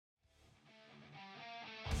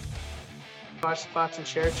Watch Spots and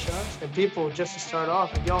Share Shots. And people, just to start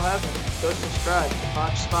off, if y'all haven't, go subscribe to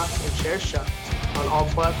Watch Spots and Share Shots on all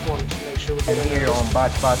platforms to make sure we get Here on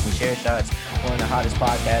Botch Spots and Share Shots, one of the hottest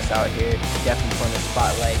podcasts out here. Definitely putting the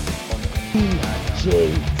spotlight on the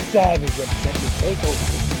DJ Savage representing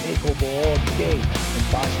Takeover all day.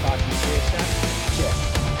 And Botch Spots and Share Shots,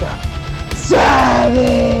 check the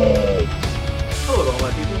Savage! Hello to all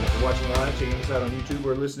my people. If you're watching live, checking us out on YouTube,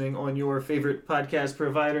 or listening on your favorite podcast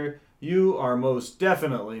provider, you are most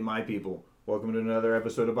definitely my people. Welcome to another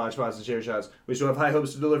episode of Botch Spots and Share Shots. We still have high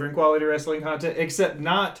hopes of delivering quality wrestling content, except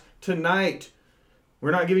not tonight. We're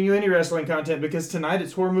not giving you any wrestling content because tonight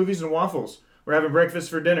it's horror movies and waffles. We're having breakfast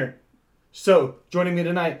for dinner. So, joining me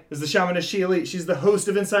tonight is the Shamanist She Elite. She's the host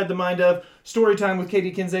of Inside the Mind of Storytime with Katie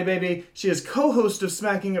Kinsey, baby. She is co-host of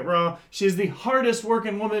Smacking It Raw. She is the hardest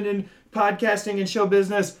working woman in podcasting and show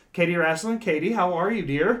business. Katie Wrestling. Katie, how are you,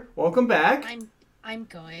 dear? Welcome back. I'm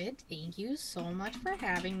good. Thank you so much for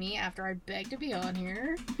having me after I begged to be on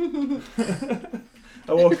here.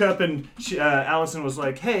 I woke up and Allison was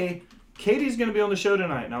like, hey, Katie's going to be on the show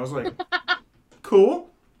tonight. And I was like,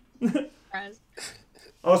 cool.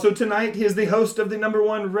 Also tonight, he is the host of the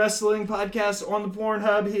 #1 wrestling podcast on the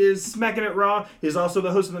Pornhub. He is Smacking It Raw. He is also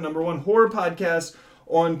the host of the #1 horror podcast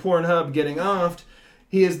on Pornhub, Getting Offed.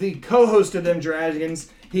 He is the co-host of Them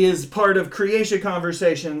Dragons. He is part of Creation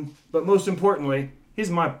Conversation. But most importantly, he's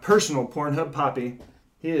my personal Pornhub poppy.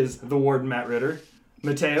 He is the Warden Matt Ritter.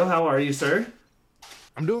 Mateo, how are you, sir?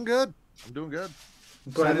 I'm doing good.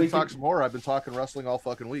 Glad to talk some more. I've been talking wrestling all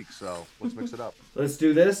fucking week, so let's mix it up. Let's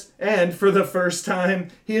do this. And for the first time,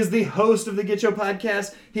 he is the host of the Get Yo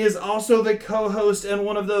podcast. He is also the co-host and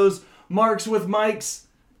one of those Marks with Mics.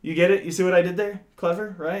 You get it? You see what I did there?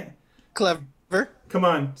 Clever, right? Clever. Come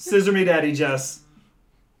on, scissor me daddy, Jess.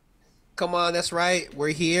 Come on, that's right. We're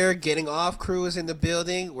here. Getting Off crew is in the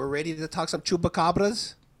building. We're ready to talk some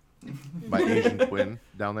chupacabras. My Asian twin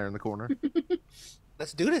down there in the corner.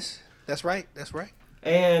 Let's do this. That's right.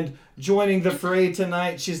 And joining the fray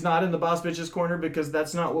tonight, she's not in the Boss Bitches Corner because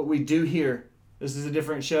that's not what we do here. This is a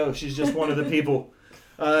different show. She's just one of the people.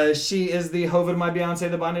 She is the Hova to my Beyonce,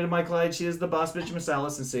 the Bonnie to my Clyde. She is the Boss Bitch Miss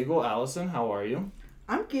Allison Siegel. Allison, how are you?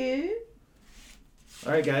 I'm good.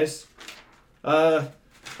 All right, guys.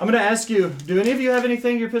 I'm going to ask you, do any of you have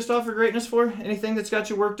anything you're pissed off for greatness for? Anything that's got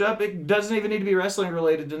you worked up? It doesn't even need to be wrestling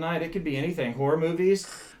related tonight. It could be anything. Horror movies,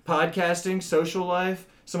 podcasting, social life,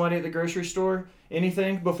 somebody at the grocery store.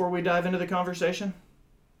 Anything before we dive into the conversation?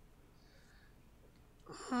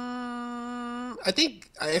 I think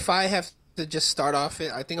if I have to just start off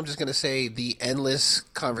it, I think I'm just going to say the endless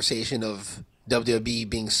conversation of WWE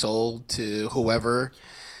being sold to whoever.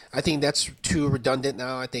 I think that's too redundant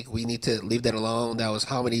now. I think we need to leave that alone. That was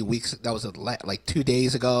how many weeks? That was like 2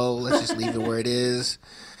 days ago. Let's just leave it where it is.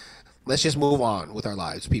 Let's just move on with our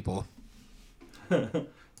lives, people.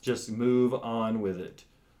 Just move on with it.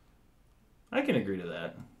 I can agree to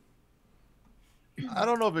that. I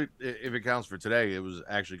don't know if it counts for today. It was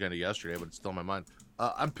actually kind of yesterday, but it's still in my mind.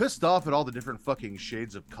 I'm pissed off at all the different fucking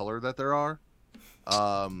shades of color that there are.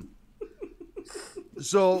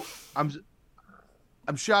 So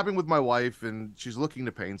I'm shopping with my wife, and she's looking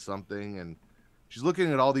to paint something, and she's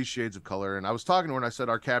looking at all these shades of color. And I was talking to her, and I said,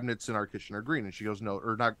 our cabinets in our kitchen are green. And she goes, no,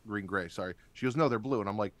 or not green, gray, sorry. She goes, no, they're blue. And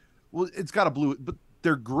I'm like, well, it's got a blue, but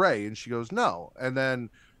they're gray. And she goes, no. And then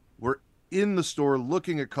we're in the store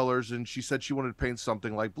looking at colors, and she said she wanted to paint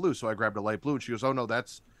something light blue. So I grabbed a light blue, and she goes, oh, no,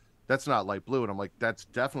 that's not light blue. And I'm like, that's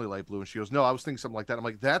definitely light blue. And she goes, no, I was thinking something like that. I'm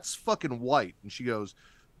like, that's fucking white. And she goes,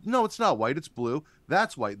 no, it's not white, it's blue.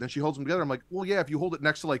 That's white. Then she holds them together. I'm like, well, yeah, if you hold it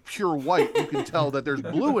next to like pure white, you can tell that there's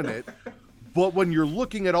blue in it. But when you're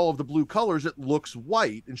looking at all of the blue colors, it looks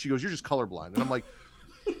white. And she goes, you're just colorblind. And I'm like,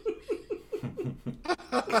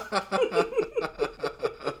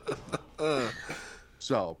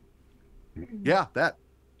 so, yeah, that.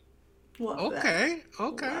 Love Okay.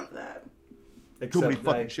 Love that. Too many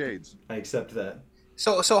fucking shades. I accept that.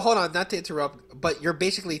 So hold on, not to interrupt, but you're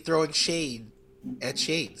basically throwing shade at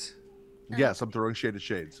shades. Yes, I'm throwing shade at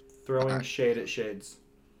shades. Throwing shade at shades.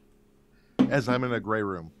 As I'm in a gray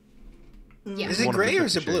room. Yeah. Is it One of the gray or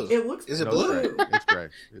is it different blue? shades. It looks Is it No, blue? It's gray.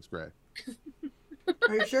 It's gray.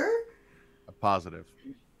 Are you sure? I'm positive.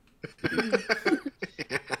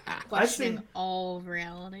 Questioning seen- all of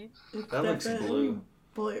reality. That looks blue.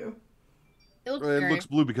 Blue. It looks It gray. looks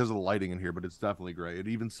blue because of the lighting in here, but it's definitely gray. It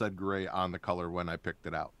even said gray on the color when I picked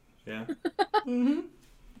it out. Yeah. Mm-hmm.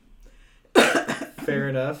 Fair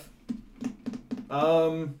enough.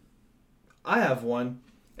 I have one,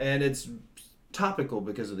 and it's topical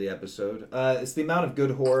because of the episode. It's the amount of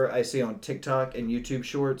good horror I see on TikTok and YouTube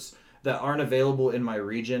Shorts that aren't available in my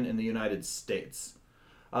region in the United States.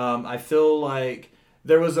 I feel like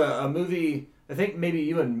there was a movie, I think maybe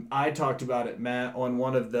you and I talked about it, Matt, on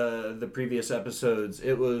one of the previous episodes.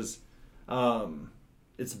 It was,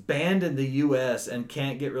 it's banned in the U.S. and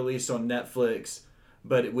can't get released on Netflix,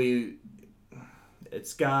 but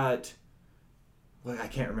it's got, well, I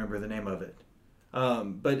can't remember the name of it.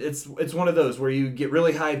 But it's one of those where you get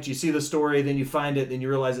really hyped, you see the story, then you find it, then you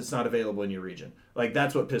realize it's not available in your region. Like,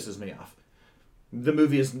 that's what pisses me off. The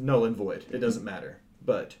movie is null and void. It doesn't matter.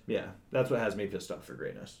 But, yeah, that's what has me pissed off for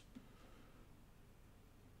greatness.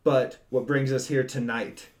 But what brings us here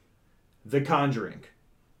tonight, The Conjuring.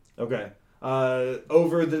 Okay.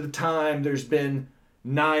 Over the time, there's been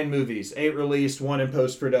 9 movies, 8 released, 1 in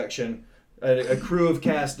post-production. A crew of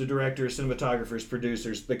cast, the directors, cinematographers,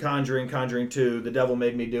 producers. The Conjuring, Conjuring 2, The Devil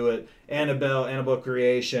Made Me Do It, Annabelle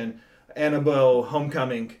Creation, Annabelle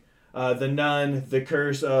Homecoming, The Nun, The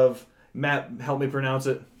Curse of... Matt, help me pronounce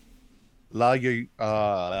it. Wow, I'm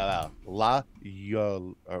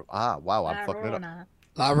fucking it up.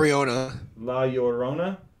 La Riona. La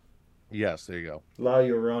Llorona? Yes, there you go. La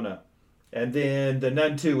Llorona. And then The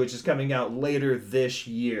Nun 2, which is coming out later this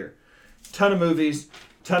year. Ton of movies,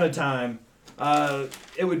 ton of time.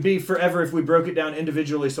 It would be forever if we broke it down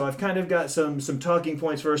individually, so I've kind of got some talking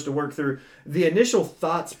points for us to work through. The initial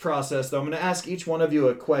thoughts process, though, I'm going to ask each one of you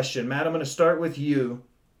a question. Matt, I'm going to start with you.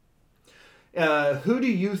 Who do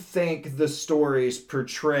you think the stories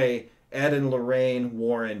portray Ed and Lorraine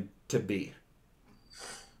Warren to be?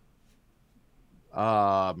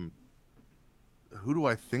 Who do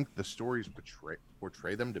I think the stories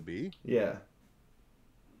portray them to be? Yeah.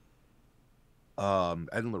 Ed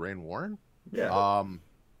and Lorraine Warren? Yeah.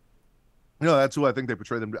 That's who I think they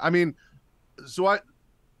portray them to. I mean, so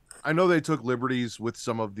I know they took liberties with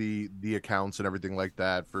some of the accounts and everything like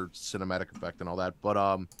that for cinematic effect and all that,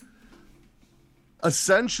 but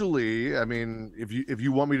essentially, I mean, if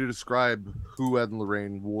you want me to describe who Ed and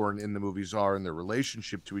Lorraine Warren in the movies are and their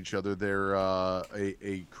relationship to each other, they're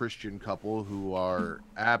a Christian couple who are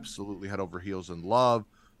absolutely head over heels in love,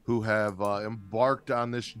 who have embarked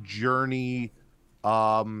on this journey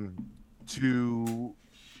to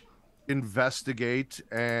investigate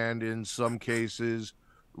and in some cases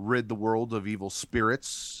rid the world of evil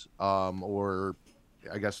spirits, or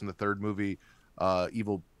I guess in the third movie,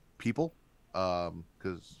 evil people,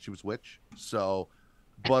 because she was witch. So,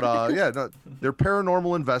 but they're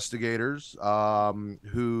paranormal investigators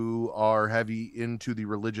who are heavy into the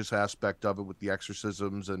religious aspect of it with the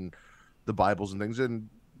exorcisms and the Bibles and things, and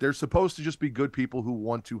they're supposed to just be good people who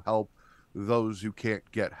want to help those who can't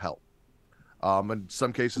get help. In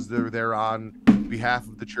some cases, they're there on behalf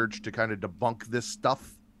of the church to kind of debunk this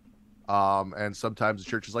stuff. And sometimes the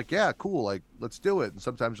church is like, yeah, cool, like, let's do it. And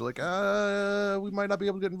sometimes you're like, we might not be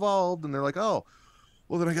able to get involved. And they're like, oh,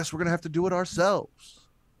 well, then I guess we're going to have to do it ourselves.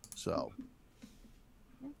 So.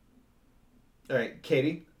 All right,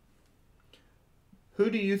 Katie.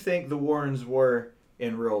 Who do you think the Warrens were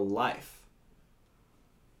in real life?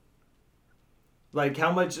 Like,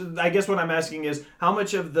 how much, I guess what I'm asking is, how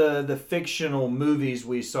much of the fictional movies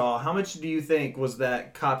we saw, how much do you think was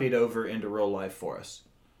that copied over into real life for us?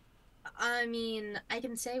 I mean, I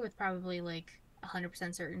can say with probably, like,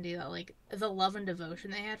 100% certainty that, like, the love and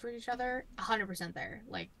devotion they had for each other, 100% there.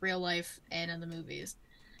 Like, real life and in the movies.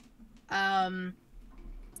 I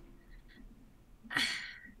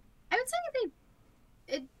would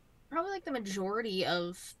say probably, like, the majority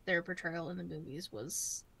of their portrayal in the movies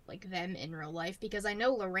was like them in real life, because I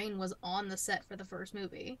know Lorraine was on the set for the first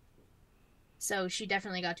movie, so she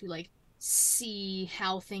definitely got to like see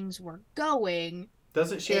how things were going.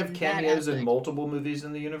 Doesn't she have cameos in multiple movies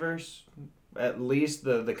in the universe? At least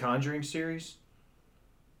the Conjuring series?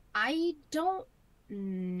 I don't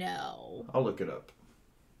know. I'll look it up.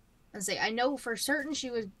 Let's see. I know for certain she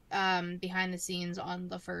was behind the scenes on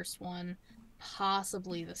the first one,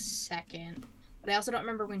 possibly the second, but I also don't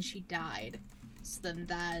remember when she died. So then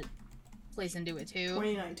that plays into it too.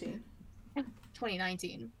 2019.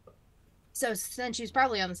 2019. So then she's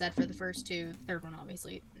probably on the set for the first two. Third one,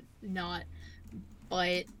 obviously not.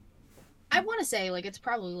 But I want to say, like, it's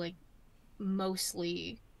probably, like,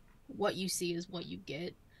 mostly what you see is what you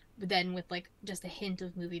get. But then with, like, just a hint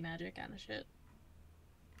of movie magic kind of shit.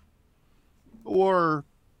 Or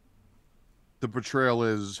the portrayal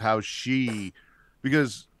is how she...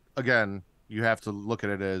 Because, again... You have to look at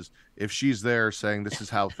it as if she's there saying this is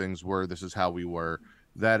how things were, this is how we were.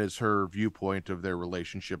 That is her viewpoint of their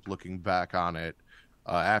relationship, looking back on it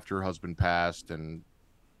after her husband passed, and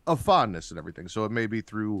of fondness and everything. So it may be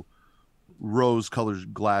through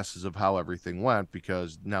rose-colored glasses of how everything went,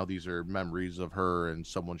 because now these are memories of her and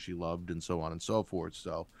someone she loved and so on and so forth.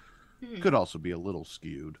 So could also be a little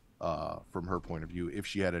skewed from her point of view if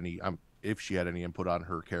she had any input on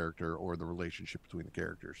her character or the relationship between the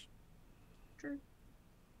characters. True.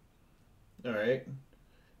 All right.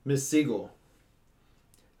 Miss Siegel,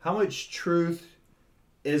 how much truth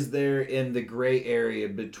is there in the gray area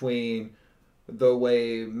between the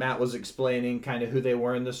way Matt was explaining kind of who they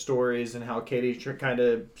were in the stories and how Katie kind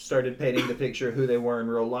of started painting the picture of who they were in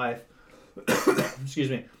real life? Excuse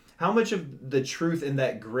me. How much of the truth in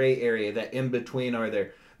that gray area, that in between, are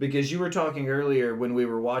there? Because you were talking earlier when we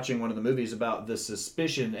were watching one of the movies about the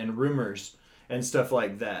suspicion and rumors and stuff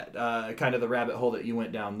like that, kind of the rabbit hole that you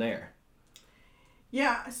went down there.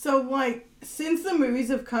 Yeah, so like since the movies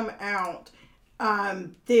have come out,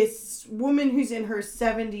 this woman who's in her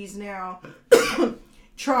 70s now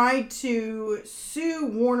tried to sue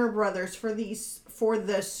Warner Brothers for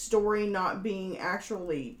the story not being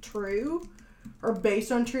actually true or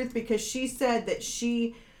based on truth, because she said that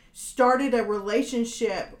she started a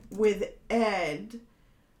relationship with Ed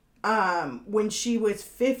when she was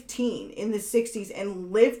 15 in the 60s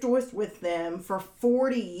and lived with them for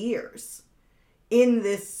 40 years in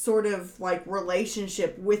this sort of like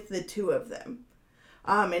relationship with the two of them.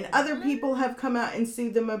 And other people have come out and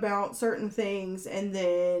sued them about certain things, and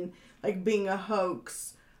then like being a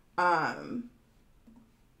hoax.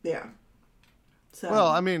 Yeah. So. Well,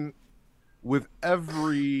 I mean, with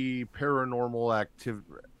every paranormal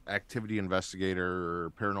activity investigator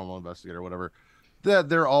or paranormal investigator or whatever, that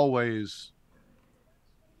they're always,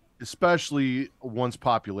 especially once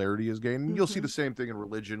popularity is gained, you'll see the same thing in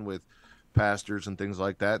religion with pastors and things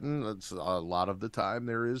like that, and it's a lot of the time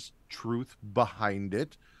there is truth behind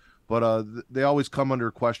it, but they always come under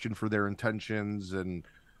question for their intentions and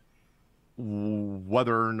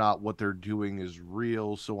whether or not what they're doing is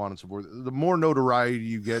real, so on and so forth. The more notoriety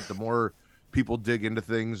you get, the more people dig into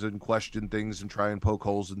things and question things and try and poke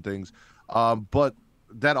holes in things, but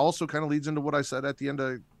that also kind of leads into what I said at the end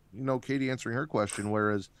of Katie answering her question,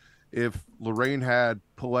 whereas if Lorraine had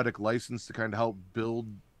poetic license to kind of help build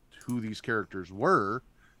who these characters were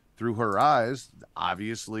through her eyes,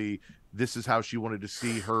 obviously this is how she wanted to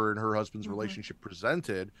see her and her husband's relationship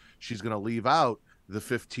presented. She's going to leave out the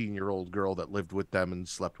 15-year-old girl that lived with them and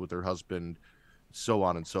slept with her husband, so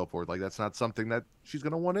on and so forth. Like, that's not something that she's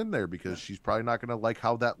going to want in there, because she's probably not going to like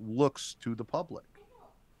how that looks to the public.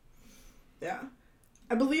 Yeah.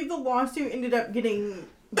 I believe the lawsuit ended up getting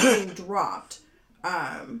dropped.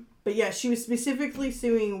 But yeah, she was specifically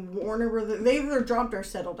suing Warner Brothers. They either dropped or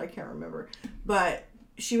settled, I can't remember. But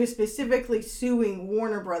she was specifically suing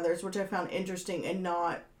Warner Brothers, which I found interesting, and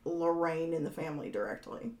not Lorraine and the family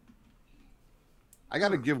directly. I got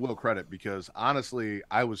to give Will credit, because honestly,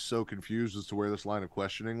 I was so confused as to where this line of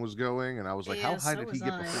questioning was going, and I was like, Yeah, how high so did he was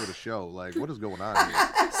get I. before the show? Like, what is going on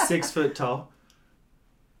here? 6 foot tall.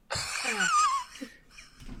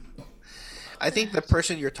 I think the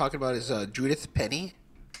person you're talking about is Judith Penny.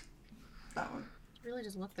 That one. Really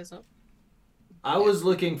just look this up. I was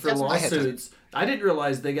looking for That's what I had to- lawsuits. I didn't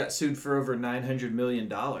realize they got sued for over $900 million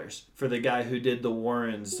for the guy who did the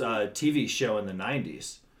Warrens TV show in the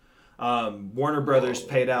 90s. Warner Brothers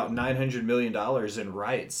paid out $900 million in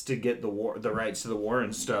rights to get the rights to the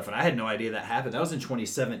Warren stuff, and I had no idea that happened. That was in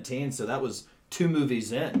 2017, so that was 2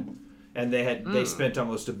 movies in, and they spent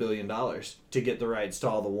almost $1 billion to get the rights to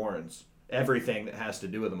all the Warrens, everything that has to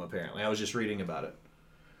do with them. Apparently, I was just reading about it.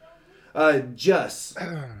 Just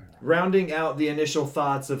rounding out the initial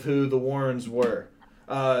thoughts of who the Warrens were.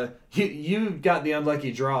 You got the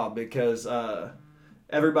unlucky draw, because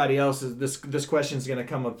everybody else is this question's going to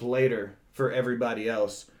come up later for everybody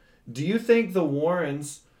else. Do you think the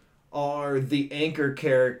Warrens are the anchor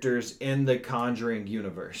characters in the Conjuring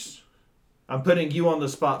universe? I'm putting you on the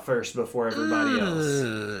spot first before everybody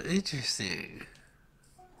else. Interesting.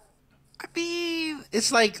 I mean,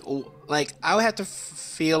 it's like I would have to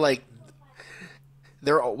feel like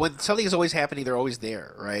when something is always happening, they're always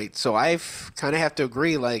there, right? So I kind of have to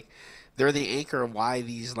agree, like, they're the anchor of why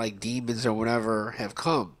these like demons or whatever have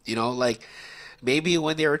come. Like maybe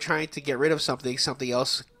when they were trying to get rid of something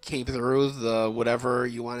else came through, the whatever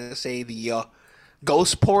you want to say, the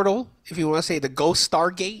ghost portal, if you want to say the ghost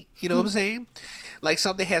Stargate. You know what I'm saying? Like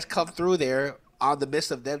something has come through there on the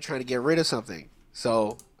midst of them trying to get rid of something.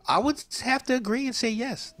 So I would have to agree and say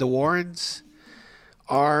yes, the Warrens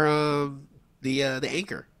are the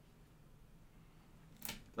anchor.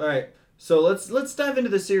 All right, so let's dive into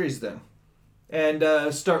the series then,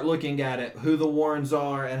 and start looking at it, who the Warrens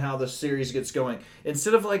are and how the series gets going.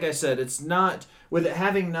 Instead of, like I said, it's not, with it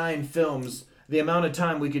having 9 films, the amount of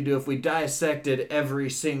time we could do if we dissected every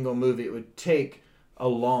single movie, it would take a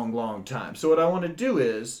long, long time. So what I want to do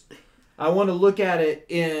is I want to look at it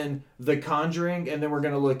in The Conjuring, and then we're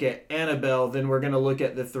going to look at Annabelle, then we're going to look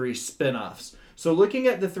at the 3 spin-offs. So looking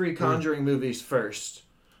at the 3 Conjuring movies first,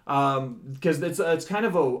 because it's kind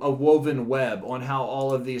of a woven web on how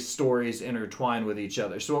all of these stories intertwine with each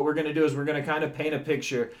other. So what we're going to do is we're going to kind of paint a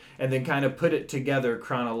picture and then kind of put it together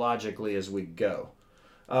chronologically as we go.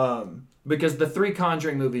 Because the 3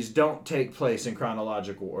 Conjuring movies don't take place in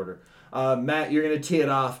chronological order. Matt, you're going to tee it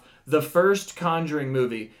off. The first Conjuring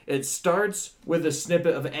movie, it starts with a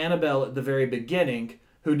snippet of Annabelle at the very beginning,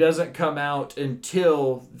 who doesn't come out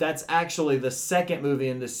until, that's actually the second movie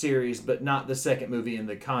in the series, but not the second movie in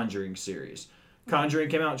the Conjuring series. Conjuring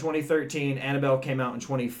came out in 2013, Annabelle came out in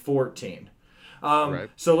 2014. Right.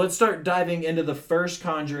 So let's start diving into the first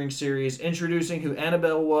Conjuring series, introducing who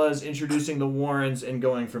Annabelle was, introducing the Warrens, and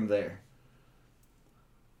going from there.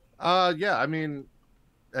 Yeah, I mean,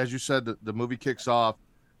 as you said, the movie kicks off.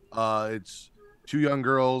 It's 2 young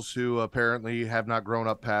girls who apparently have not grown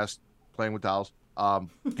up past playing with dolls.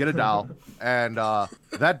 Get a doll, and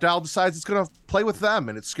that doll decides it's gonna play with them,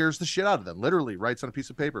 and it scares the shit out of them. Literally writes on a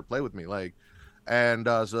piece of paper, "Play with me," like. And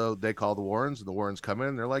so they call the Warrens, and the Warrens come in,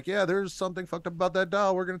 and they're like, "Yeah, there's something fucked up about that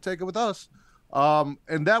doll. We're gonna take it with us."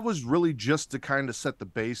 And that was really just to kind of set the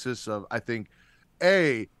basis of, I think,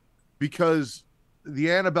 because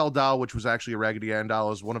the Annabelle doll, which was actually a Raggedy Ann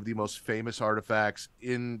doll, is one of the most famous artifacts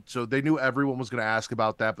so they knew everyone was going to ask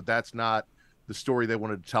about that, but that's not the story they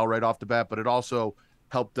wanted to tell right off the bat. But it also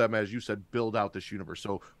helped them, as you said, build out this universe.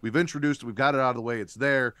 So we've introduced, we've got it out of the way, it's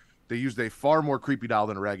there. They used a far more creepy doll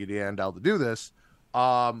than a Raggedy Ann doll to do this.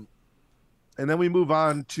 And then we move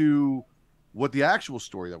on to what the actual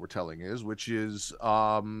story that we're telling is, which is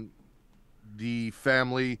the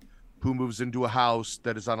family who moves into a house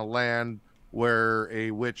that is on a land where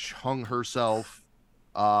a witch hung herself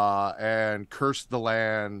and cursed the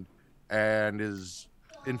land and is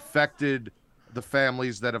infected the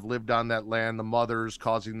families that have lived on that land, the mothers,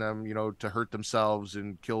 causing them, to hurt themselves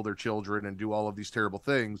and kill their children and do all of these terrible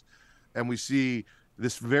things. And we see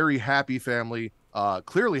this very happy family,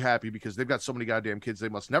 clearly happy because they've got so many goddamn kids, they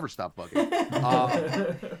must never stop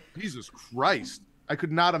bugging. Jesus Christ. I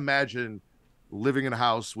could not imagine living in a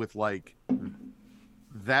house with like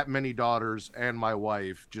that many daughters and my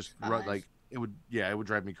wife. Just like it would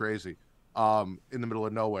drive me crazy. In the middle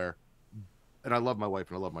of nowhere. And I love my wife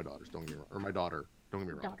and I love my daughters, don't get me wrong. Or my daughter, don't get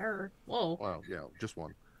me wrong. Daughter. Whoa. Well, yeah, just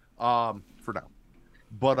one. For now.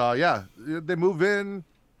 But yeah, they move in.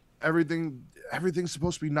 Everything's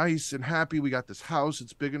supposed to be nice and happy. We got this house,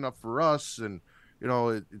 it's big enough for us, and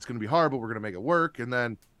it's gonna be hard, but we're gonna make it work. And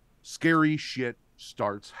then scary shit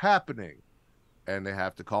starts happening. And they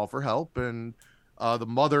have to call for help. And the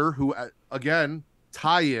mother, who again,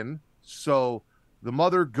 tie-in, so the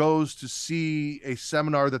mother goes to see a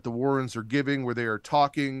seminar that the Warrens are giving where they are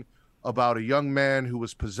talking about a young man who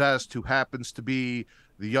was possessed, who happens to be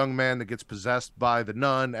the young man that gets possessed by the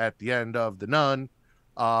nun at the end of The Nun,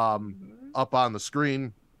 up on the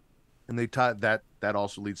screen. And they that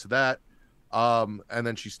also leads to that. And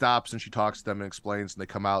then she stops and she talks to them and explains, and they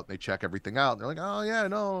come out and they check everything out. And they're like, oh yeah,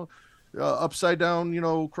 no, upside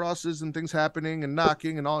down, crosses and things happening and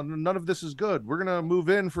knocking and all. None of this is good. We're going to move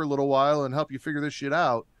in for a little while and help you figure this shit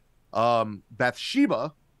out.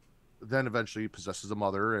 Bathsheba then eventually possesses a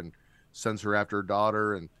mother and sends her after her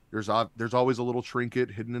daughter. And there's always a little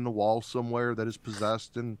trinket hidden in the wall somewhere that is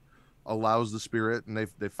possessed and allows the spirit. And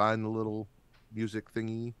they find the little music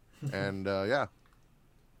thingy. And yeah.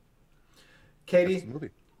 Katie,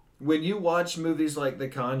 when you watch movies like The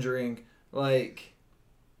Conjuring, like,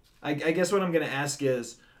 I guess what I'm going to ask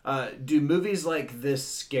is, do movies like this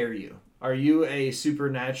scare you? Are you a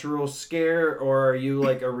supernatural scare, or are you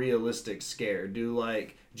like a realistic scare? Do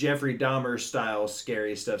like Jeffrey Dahmer style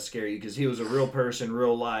scary stuff scare you because he was a real person,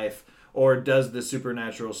 real life, or does the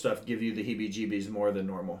supernatural stuff give you the heebie-jeebies more than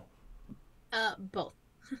normal? Both.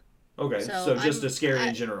 Okay, so just scary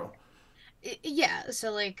in general. Yeah,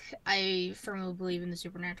 so like I firmly believe in the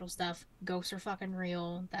supernatural stuff. Ghosts are fucking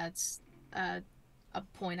real. That's a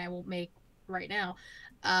point I will make right now.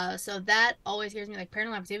 So that always scares me. Like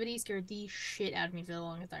Paranormal Activity scared the shit out of me for the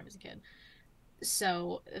longest time as a kid.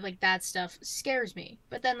 So like that stuff scares me.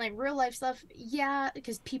 But then like real life stuff, yeah,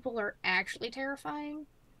 because people are actually terrifying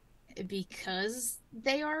because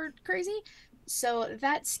they are crazy. So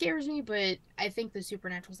that scares me, but I think the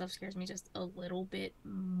supernatural stuff scares me just a little bit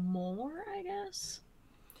more, I guess.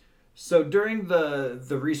 So during the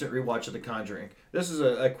recent rewatch of The Conjuring, this is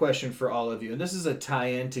a question for all of you, and this is a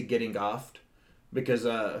tie-in to Getting Offed, because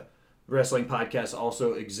wrestling podcasts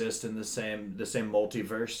also exist in the same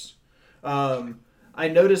multiverse. I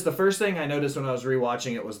noticed the first thing I noticed when I was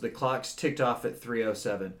rewatching it was the clocks ticked off at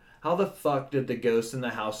 3:07. How the fuck did the ghost in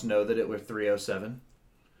the house know that it was 3:07?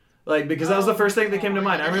 Like, because that was the first thing that came to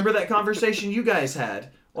mind. I remember that conversation you guys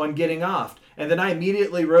had on getting off, and then I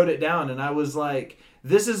immediately wrote it down, and I was like,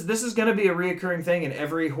 this is going to be a reoccurring thing in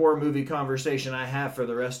every horror movie conversation I have for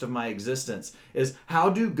the rest of my existence, is how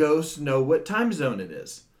do ghosts know what time zone it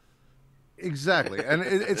is? Exactly. And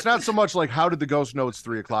it's not so much like how did the ghost know it's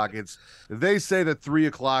 3:00? It's they say that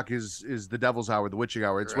 3:00 is the devil's hour, the witching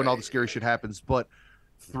hour. It's when all the scary shit happens. But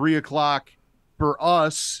 3:00 for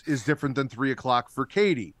us is different than 3:00 for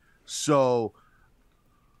Katie. So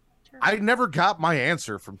I never got my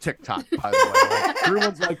answer from TikTok, by the way. Like,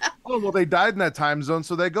 everyone's like, oh, well, they died in that time zone,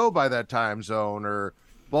 so they go by that time zone, or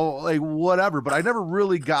well, like whatever. But I never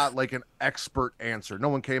really got like an expert answer. No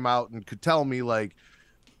one came out and could tell me, like,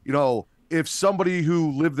 you know, if somebody who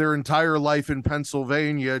lived their entire life in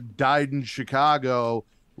Pennsylvania died in Chicago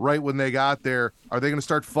right when they got there, are they going to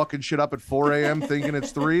start fucking shit up at 4 a.m. thinking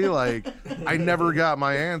it's 3? Like, I never got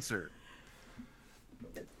my answer.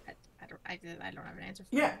 I don't have an answer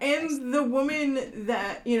for Yeah, that. and the woman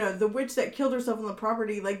that, you know, the witch that killed herself on the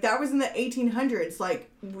property, like, that was in the 1800s. Like,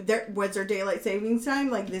 was there daylight savings time?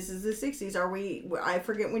 Like, this is the 60s. I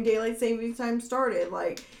forget when daylight savings time started.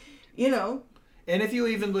 Like, you know. And if you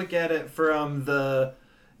even look at it from the,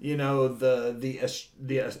 you know,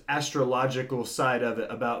 the astrological side of it,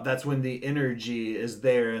 about that's when the energy is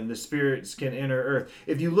there and the spirits can enter Earth.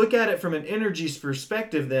 If you look at it from an energy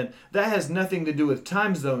perspective, then that has nothing to do with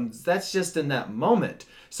time zones. That's just in that moment.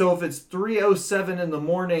 So if it's 3:07 in the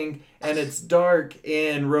morning and it's dark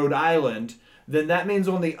in Rhode Island, then that means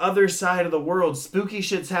on the other side of the world, spooky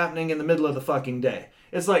shit's happening in the middle of the fucking day.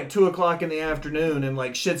 It's like 2:00 in the afternoon and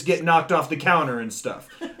like shit's getting knocked off the counter and stuff.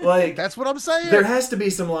 Like, that's what I'm saying. There has to be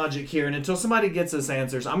some logic here, and until somebody gets us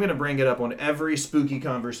answers, I'm going to bring it up on every spooky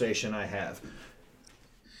conversation I have.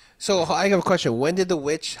 So I have a question. When did the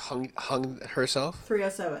witch hung herself?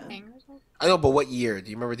 3:07. I know, but what year? Do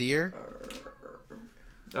you remember the year?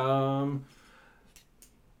 So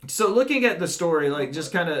looking at the story, like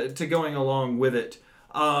just kind of to going along with it,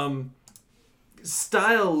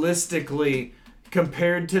 stylistically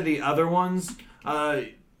compared to the other ones,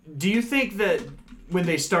 do you think that when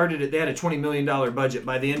they started it, they had a $20 million budget?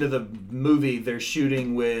 By the end of the movie, they're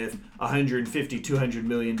shooting with $150, $200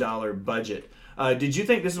 million budget. Did you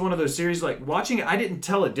think this is one of those series, like watching it, I didn't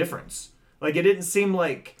tell a difference. Like it didn't seem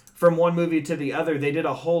like from one movie to the other, they did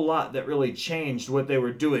a whole lot that really changed what they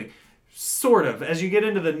were doing. Sort of, as you get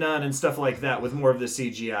into The Nun and stuff like that with more of the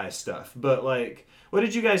CGI stuff. But like, what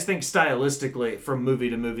did you guys think stylistically from movie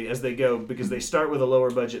to movie as they go? Because they start with a lower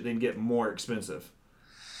budget, then get more expensive.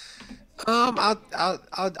 I'll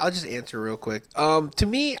just answer real quick. To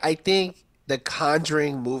me, I think the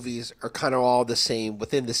Conjuring movies are kind of all the same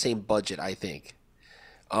within the same budget. I think.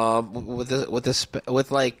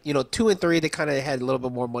 With like, you know, 2 and 3, they kind of had a little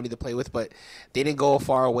bit more money to play with, but they didn't go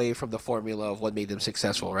far away from the formula of what made them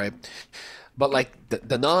successful, right? But like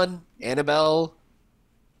the Nun, Annabelle,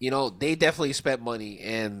 you know, they definitely spent money,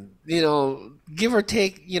 and you know, give or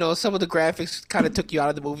take, you know, some of the graphics kind of took you out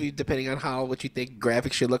of the movie depending on what you think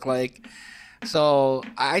graphics should look like. So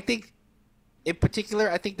I think, in particular,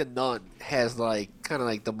 I think the Nun has like kind of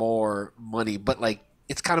like the more money, but like,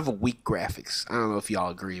 it's kind of a weak graphics. I don't know if y'all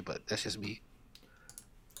agree, but that's just me.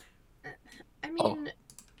 I mean... Oh. Were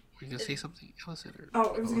you going to say something else? I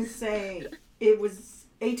was going to say it was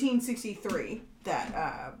 1863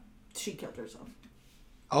 that she killed herself.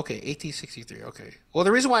 Okay, 1863, okay. Well,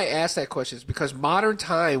 the reason why I asked that question is because Modern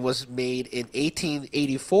Time was made in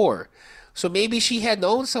 1884. So maybe she had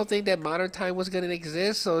known something that Modern Time was going to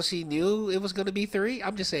exist, so she knew it was going to be 3.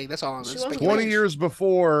 I'm just saying, that's all I'm saying. 20 years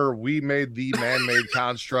before we made the man-made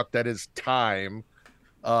construct that is time,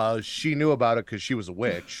 she knew about it because she was a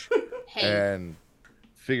witch and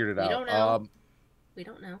figured it out. Don't know. We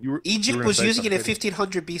don't know. Egypt was using it in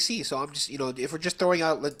 1500 BC, so I'm just, you know, if we're just throwing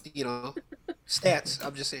out, you know, stats,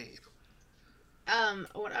 I'm just saying.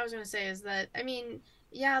 What I was going to say is that, I mean,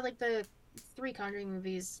 yeah, like the 3 Conjuring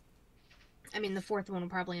movies, I mean, the 4th one will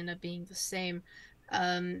probably end up being the same.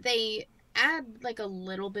 They add like a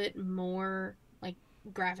little bit more like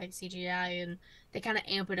graphic CGI, and they kind of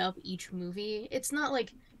amp it up each movie. It's not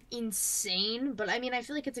like insane, but I mean, I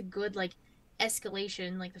feel like it's a good like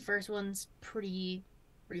escalation. Like the first one's pretty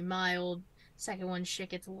mild. Second one, shit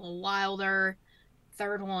gets a little wilder.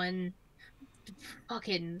 Third one,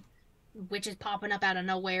 fucking witches popping up out of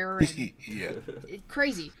nowhere. And yeah,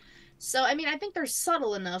 crazy. So, I mean, I think they're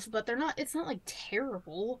subtle enough, but it's not, like,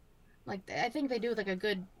 terrible. Like, I think they do, like, a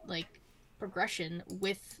good, like, progression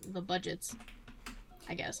with the budgets,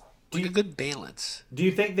 I guess. Like a good balance. Do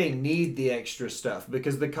you think they need the extra stuff?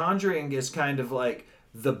 Because The Conjuring is kind of like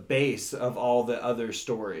the base of all the other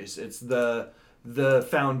stories. It's the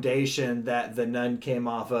foundation that the nun came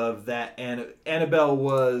off of, that Annabelle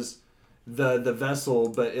was the vessel,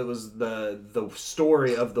 but it was the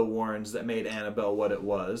story of the Warrens that made Annabelle what it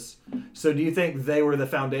was. So do you think they were the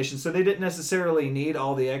foundation? So they didn't necessarily need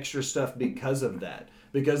all the extra stuff because of that.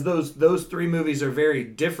 Because those three movies are very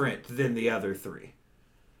different than the other three.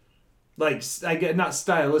 Like, I get, not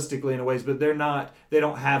stylistically in a ways, but they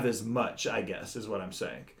don't have as much, I guess, is what I'm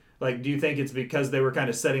saying. Like, do you think it's because they were kind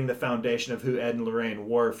of setting the foundation of who Ed and Lorraine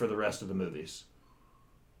were for the rest of the movies?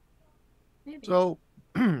 Maybe. So,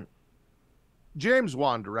 James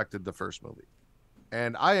Wan directed the first movie,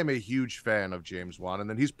 and I am a huge fan of James Wan, and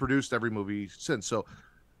then he's produced every movie since. So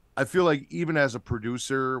I feel like even as a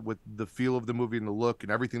producer, with the feel of the movie and the look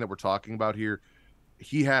and everything that we're talking about here,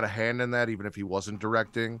 he had a hand in that, even if he wasn't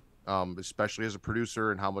directing, especially as a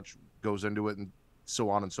producer and how much goes into it and so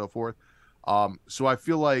on and so forth. So I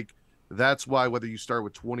feel like that's why, whether you start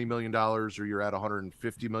with $20 million or you're at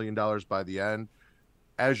 $150 million by the end,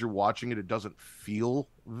 as you're watching it, it doesn't feel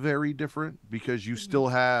very different, because you still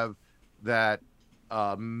have that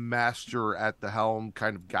master at the helm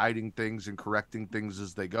kind of guiding things and correcting things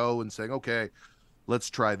as they go and saying, okay, let's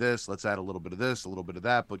try this, let's add a little bit of this, a little bit of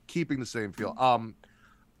that, but keeping the same feel.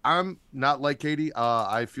 I'm not like Katie.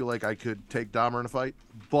 I feel like I could take Dahmer in a fight,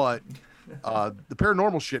 but the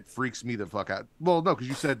paranormal shit freaks me the fuck out. Well, no, because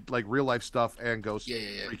you said like real life stuff and ghosts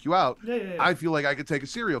freak you out. Yeah. I feel like I could take a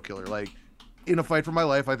serial killer. Like, in a fight for my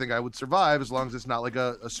life, I think I would survive, as long as it's not like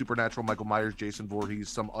a supernatural Michael Myers, Jason Voorhees,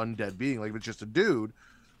 some undead being. Like, if it's just a dude,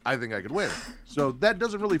 I think I could win. So that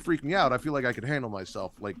doesn't really freak me out. I feel like I could handle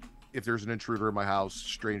myself. Like, if there's an intruder in my house,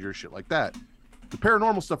 stranger, shit like that. The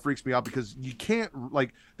paranormal stuff freaks me out because you can't,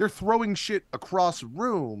 like, they're throwing shit across a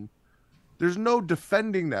room. There's no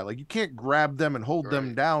defending that. Like, you can't grab them and hold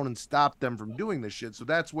them down and stop them from doing this shit. So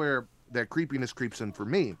that's where that creepiness creeps in for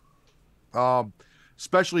me.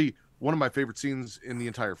 Especially, one of my favorite scenes in the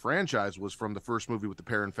entire franchise was from the first movie with the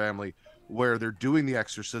Perron family, where they're doing the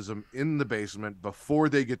exorcism in the basement before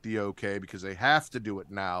they get the okay, because they have to do it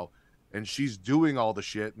now. And she's doing all the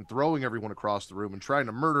shit and throwing everyone across the room and trying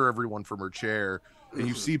to murder everyone from her chair. And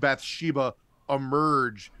you see Bathsheba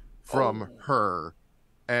emerge from her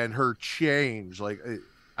and her change. Like,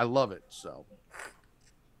 I love it. So.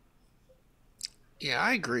 Yeah,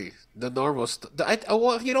 I agree. The normal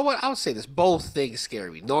well, you know what? I'll say this. Both things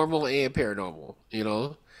scare me. Normal and paranormal, you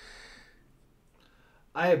know?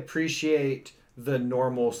 I appreciate the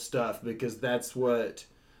normal stuff, because that's what,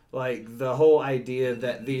 like, the whole idea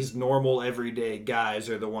that these normal everyday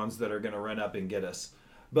guys are the ones that are going to run up and get us.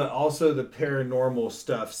 But also the paranormal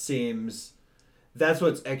stuff seems, that's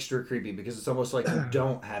what's extra creepy, because it's almost like you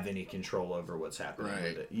don't have any control over what's happening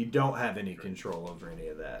with it. You don't have any control over any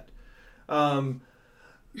of that.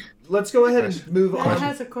 Let's go ahead and move on. Matt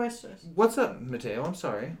has a question. What's up, Mateo? I'm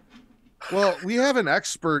sorry. Well, we have an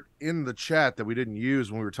expert in the chat that we didn't use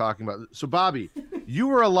when we were talking about. So, Bobby, you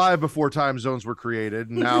were alive before time zones were created.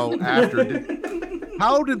 And now after,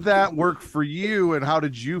 how did that work for you, and how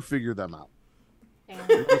did you figure them out?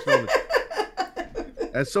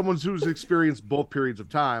 As someone who's experienced both periods of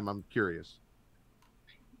time, I'm curious.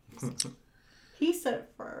 He said it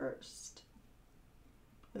first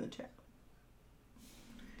in the chat.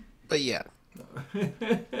 But yeah. The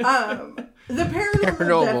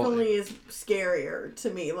paranormal definitely is scarier to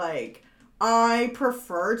me. Like, I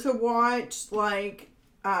prefer to watch like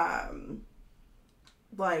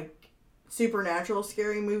supernatural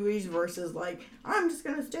scary movies versus like, I'm just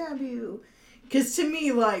gonna stab you. Because to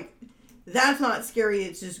me, like, that's not scary,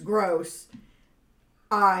 it's just gross.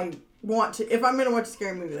 I want to, if I'm gonna watch a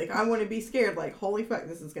scary movie, like, I want to be scared, like, holy fuck,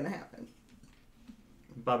 this is gonna happen.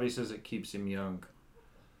 Bobby says it keeps him young.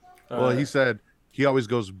 Well, he said he always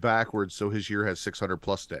goes backwards, so his year has 600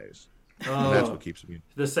 plus days. And that's what keeps him young.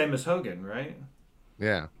 The same as Hogan, right?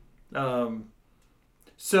 Yeah.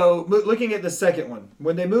 So, looking at the second one,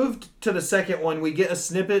 when they moved to the second one, we get a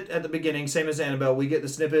snippet at the beginning, same as Annabelle. We get the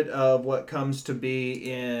snippet of what comes to be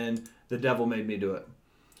in The Devil Made Me Do It.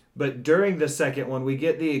 But during the second one, we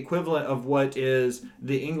get the equivalent of what is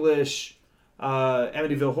the English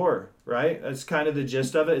Amityville Horror, right? That's kind of the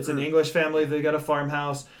gist of it. It's an English family. They got a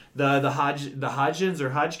farmhouse. The Hodgins or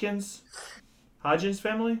Hodgkins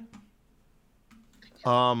family.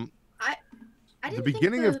 I didn't The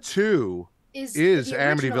beginning of 2 is the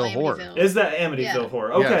original Amityville Horror. Is that Amityville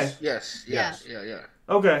Horror? Okay. Yes. Yeah.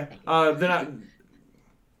 Okay. Then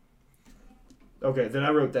I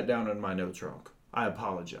wrote that down in my notes wrong. I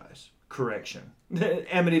apologize. correction.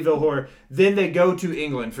 Amityville Horror. Then they go to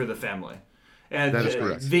England for the family. And That is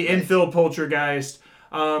correct. The infill poltergeist.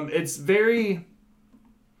 It's very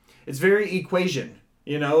equation.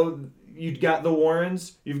 You know, you've got the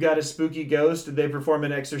Warrens, you've got a spooky ghost, they perform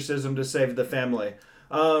an exorcism to save the family.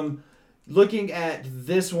 Looking at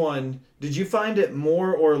this one, did you find it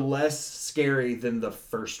more or less scary than the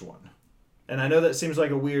first one? And I know that seems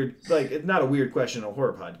like a weird, like, not a weird question in a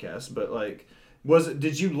horror podcast, but like,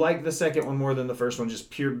 did you like the second one more than the first one, just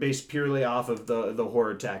based purely off of the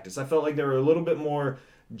horror tactics? I felt like they were a little bit more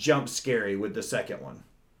jump scary with the second one.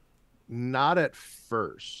 Not at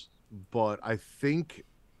first, but I think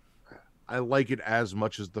I like it as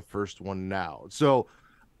much as the first one now. So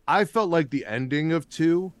I felt like the ending of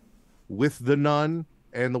 2 with the nun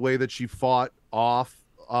and the way that she fought off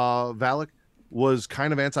Valak was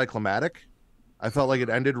kind of anticlimactic. I felt like it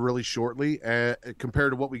ended really shortly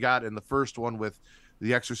compared to what we got in the first one with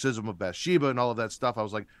the exorcism of Bathsheba and all of that stuff. I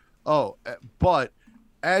was like, oh, but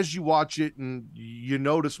as you watch it and you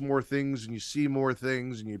notice more things and you see more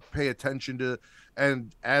things and you pay attention to,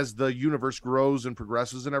 and as the universe grows and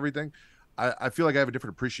progresses and everything, I feel like I have a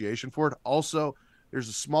different appreciation for it. Also, there's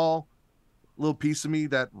a small little piece of me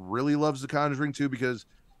that really loves The Conjuring too, because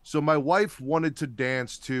so my wife wanted to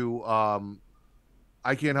dance to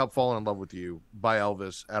I Can't Help Falling in Love with You by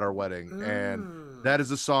Elvis at our wedding. And that is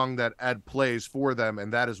a song that Ed plays for them.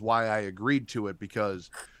 And that is why I agreed to it, because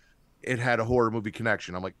it had a horror movie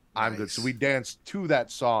connection. I'm like, I'm good. So we danced to that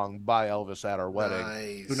song by Elvis at our wedding.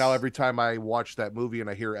 Nice. So now every time I watch that movie and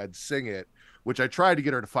I hear Ed sing it, which I tried to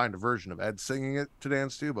get her to find a version of Ed singing it to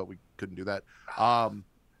dance to, but we couldn't do that.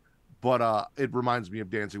 But it reminds me of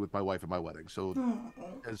dancing with my wife at my wedding. So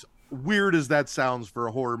as weird as that sounds for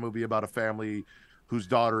a horror movie about a family whose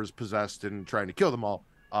daughter is possessed and trying to kill them all,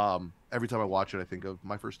 every time I watch it, I think of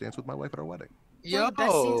my first dance with my wife at our wedding. One of the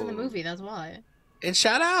best scenes in the movie, that's why. And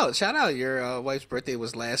shout out! Your wife's birthday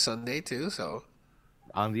was last Sunday too, so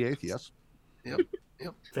On the 8th, yes. Yep.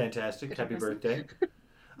 Fantastic. Happy birthday.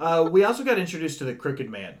 We also got introduced to the Crooked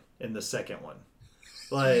Man in the second one.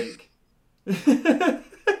 Like, I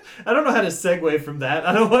don't know how to segue from that.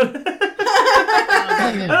 I don't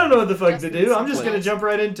know what the fuck to do. I'm just gonna jump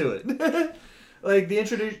right into it. Like the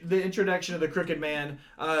introduction of the Crooked Man.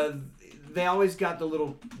 They always got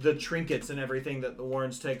the trinkets and everything that the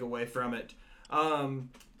Warrens take away from it.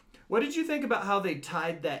 What did you think about how they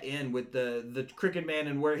tied that in with the Crooked Man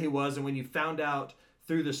and where he was, and when you found out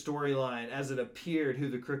through the storyline as it appeared who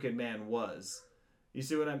the Crooked Man was? You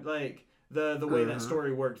see what I'm like? The way that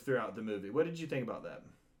story worked throughout the movie. What did you think about that?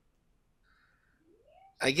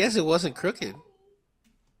 I guess it wasn't crooked.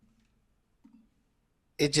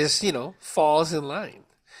 It just, falls in line.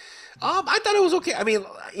 I thought it was okay. I mean,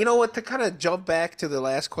 you know what? To kind of jump back to the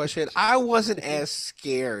last question, I wasn't as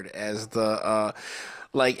scared as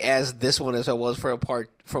as this one as I was from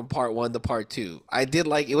part 1 to part 2. I did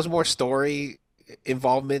like it was more story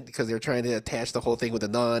involvement because they're trying to attach the whole thing with the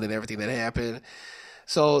nun and everything that happened.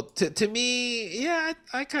 So to me, yeah,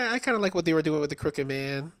 I kind of like what they were doing with the Crooked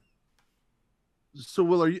Man. So,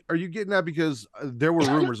 Will, are you getting that? Because there were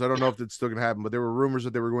rumors, I don't know if it's still going to happen, but there were rumors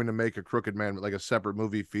that they were going to make a Crooked Man, like a separate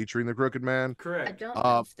movie featuring the Crooked Man. Correct. I don't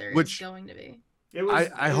know if there which- is going to be.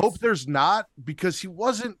 I hope there's not, because he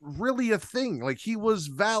wasn't really a thing. Like, he was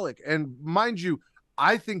Valak. And mind you,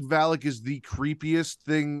 I think Valak is the creepiest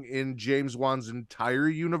thing in James Wan's entire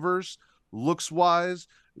universe, looks-wise.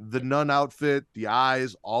 The nun outfit, the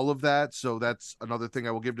eyes, all of that. So that's another thing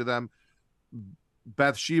I will give to them.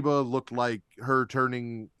 Bathsheba looked like her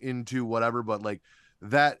turning into whatever, but like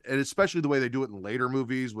that, and especially the way they do it in later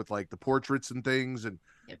movies with like the portraits and things, and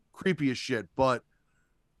creepy as shit. But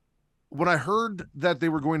when I heard that they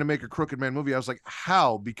were going to make a Crooked Man movie, I was like,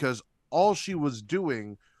 how? Because all she was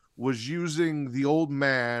doing was using the old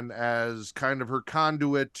man as kind of her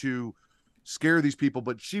conduit to scare these people,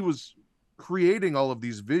 but she was creating all of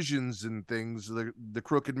these visions and things, the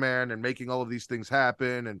Crooked Man, and making all of these things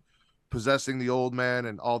happen, and possessing the old man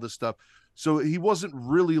and all this stuff. So he wasn't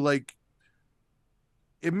really like,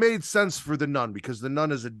 it made sense for the nun because the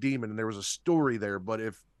nun is a demon and there was a story there. But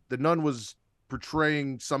if the nun was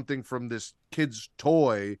portraying something from this kid's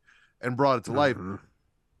toy and brought it to life,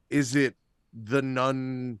 is it the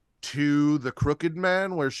nun to the Crooked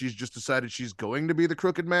Man, where she's just decided she's going to be the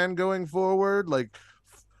Crooked Man going forward? Like,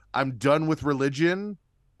 I'm done with religion.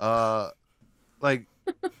 Like,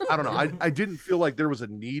 I don't know. I didn't feel like there was a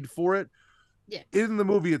need for it. Yeah. In the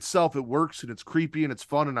movie itself, it works and it's creepy and it's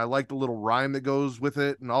fun, and I like the little rhyme that goes with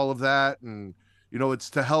it and all of that. And it's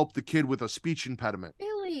to help the kid with a speech impediment.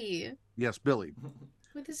 Billy. Yes, Billy.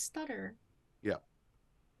 With his stutter. Yeah.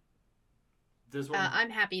 This one, I'm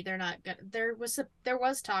happy they're not gonna. There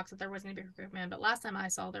was talks that there was gonna be a Crooked Man, but last time I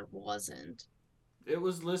saw there wasn't. it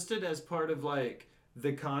was listed as part of like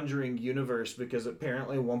the Conjuring universe because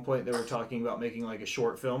apparently at one point they were talking about making like a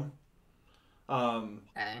short film.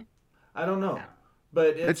 Okay. I don't know, Yeah.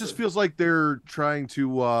 but It just feels like they're trying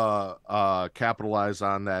to capitalize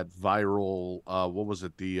on that viral what was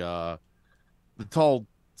it, the tall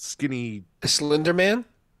skinny Slender Man.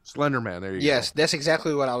 Slender Man. There you Yes, go. that's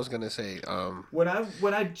exactly what I was gonna say. when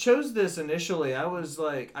I chose this initially, I was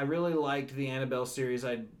like, I really liked the Annabelle series.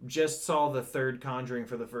 I just saw the third Conjuring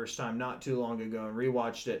for the first time not too long ago and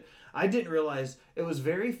rewatched it. I didn't realize it was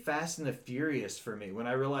very Fast and the Furious for me when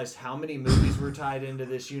I realized how many movies were tied into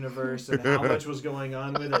this universe and how much was going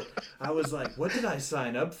on with it. I was like, what did I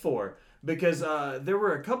sign up for? Because there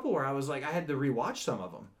were a couple where I was like, I had to rewatch some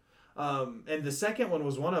of them. And the second one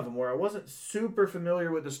was one of them where I wasn't super familiar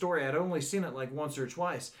with the story. I'd only seen it like once or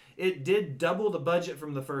twice. It did double the budget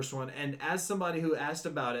from the first one. And as somebody who asked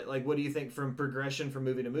about it, like, what do you think from progression from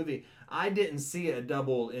movie to movie? I didn't see a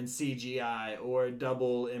double in CGI or a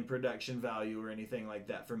double in production value or anything like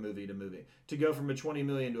that from movie to movie. To go from a $20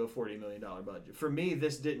 million to a $40 million budget. For me,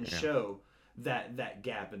 this didn't show that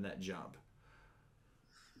gap and that jump.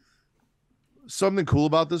 Something cool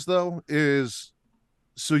about this though is,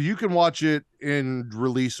 so you can watch it in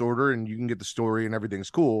release order and you can get the story and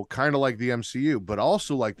everything's cool, kind of like the MCU, but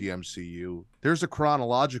also like the MCU, there's a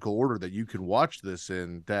chronological order that you can watch this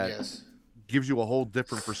in that Yes. gives you a whole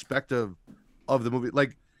different perspective of the movie.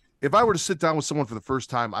 Like if I were to sit down with someone for the first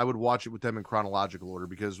time, I would watch it with them in chronological order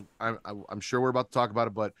because I'm sure we're about to talk about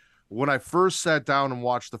it. But when I first sat down and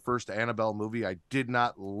watched the first Annabelle movie, I did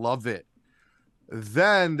not love it.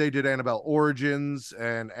 Then they did Annabelle Origins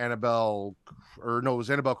and it was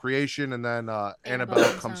Annabelle Creation, and then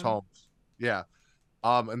Annabelle Comes Home. Yeah.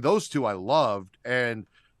 And those two I loved, and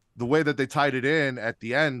the way that they tied it in at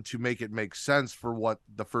the end to make it make sense for what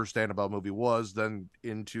the first Annabelle movie was, then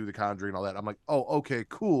into The Conjuring and all that. I'm like, oh, okay,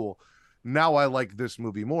 cool. Now I like this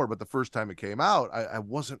movie more. But the first time it came out, I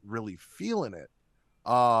wasn't really feeling it.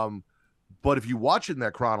 But if you watch it in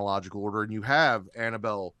that chronological order and you have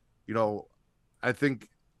Annabelle, I think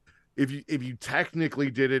if you technically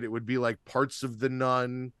did it, it would be like parts of The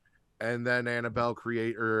Nun and then Annabelle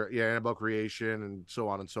Creation and so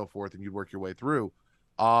on and so forth, and you'd work your way through.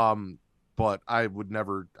 But I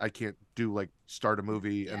can't do like start a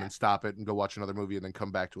movie and then stop it and go watch another movie and then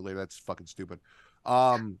come back to it later. That's fucking stupid.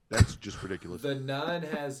 That's just ridiculous. The Nun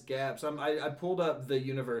has gaps. I pulled up the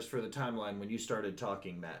universe for the timeline when you started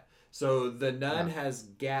talking, Matt. So The Nun has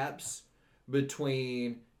gaps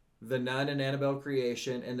between The Nun and Annabelle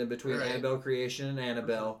Creation, and then between Annabelle Creation and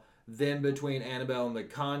Annabelle, then between Annabelle and The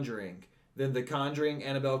Conjuring, then The Conjuring,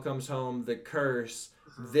 Annabelle Comes Home, The Curse,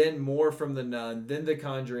 then more from The Nun, then The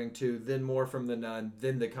Conjuring 2, then more from The Nun,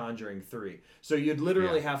 then The Conjuring 3. So you'd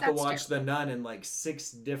literally have to watch The Nun in like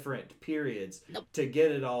 6 different periods to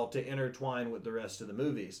get it all to intertwine with the rest of the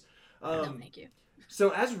movies. No, thank you.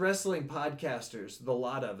 So as wrestling podcasters, the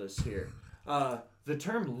lot of us here, the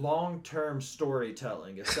term long-term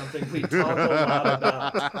storytelling is something we talk a lot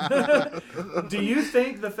about. Do you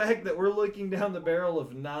think the fact that we're looking down the barrel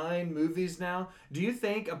of 9 movies now, do you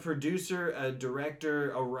think a producer, a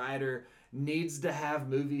director, a writer needs to have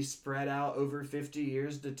movies spread out over 50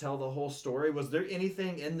 years to tell the whole story? Was there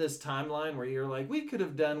anything in this timeline where you're like, we could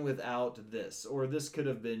have done without this, or this could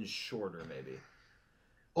have been shorter maybe?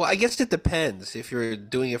 Well, I guess it depends if you're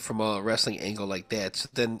doing it from a wrestling angle like that. So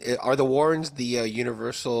then, are the Warrens the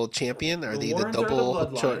Universal Champion? Are they the Warrens double? are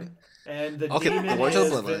the Bloodline, and the Okay, Demon the Warrens are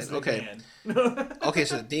is the Vince Bloodline. Okay. McMahon. Okay,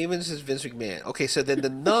 so the Demons is Vince McMahon. Okay, so then the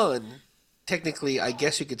Nun, technically, I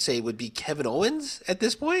guess you could say would be Kevin Owens at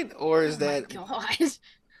this point, or is that? God. What is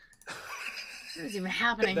even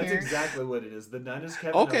happening That's here? exactly what it is. The Nun is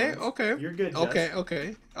Kevin Okay, Owens. okay. You're good, Jess.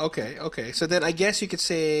 Okay. So then I guess you could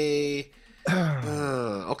say.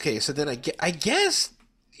 Okay, so then I guess,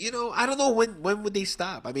 I don't know when would they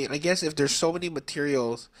stop. I mean, I guess if there's so many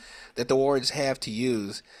materials that the Warrens have to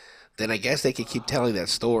use, then I guess they could keep telling that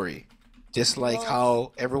story. Just like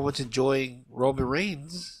how everyone's enjoying Roman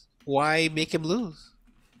Reigns. Why make him lose?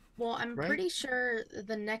 Well, I'm Right? pretty sure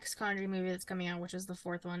the next Conjuring movie that's coming out, which is the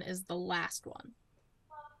 4th one, is the last one.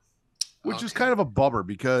 Which is kind of a bummer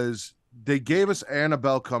because they gave us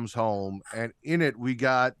Annabelle Comes Home, and in it we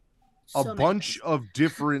got a So many bunch things. of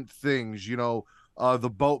different things, the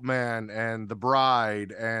boatman and the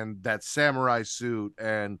bride and that samurai suit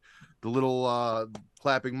and the little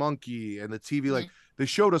clapping monkey and the TV. Like they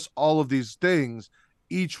showed us all of these things.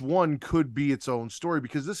 Each one could be its own story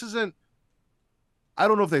because this isn't, I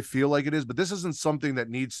don't know if they feel like it is, but this isn't something that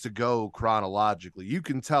needs to go chronologically. You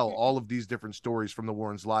can tell all of these different stories from the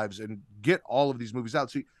Warrens' lives and get all of these movies out.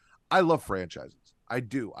 See, I love franchises. I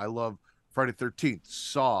do. I love Friday the 13th,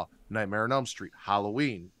 Saw, Nightmare on Elm Street,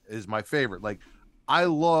 Halloween is my favorite. Like, I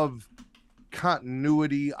love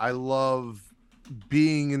continuity. I love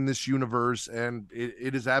being in this universe, and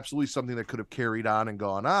it is absolutely something that could have carried on and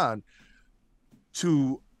gone on.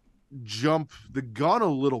 To jump the gun a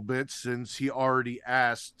little bit, since he already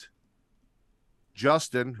asked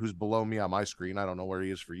Justin, who's below me on my screen, I don't know where he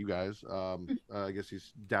is for you guys, I guess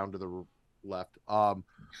he's down to the left,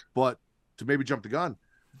 but to maybe jump the gun,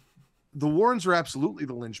 the Warrens are absolutely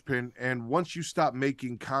the linchpin, and once you stop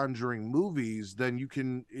making Conjuring movies, then you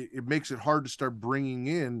can, it makes it hard to start bringing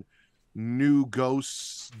in new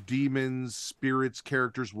ghosts, demons, spirits,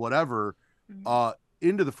 characters, whatever,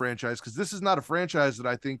 into the franchise, because this is not a franchise that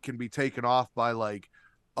I think can be taken off by like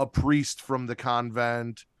a priest from the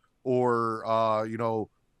convent, or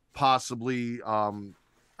possibly I'm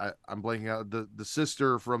blanking out, the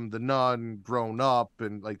sister from the nun grown up,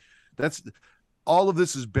 and like that's all of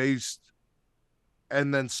this is based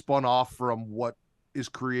and then spun off from what is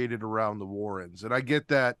created around the Warrens. And I get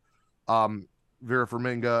that Vera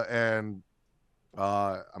Farmiga and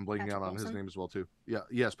I'm blanking Patrick out on Wilson. his name as well too.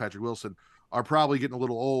 Yes, Patrick Wilson are probably getting a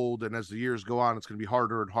little old, and as the years go on, it's going to be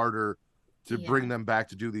harder and harder to bring them back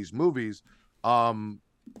to do these movies.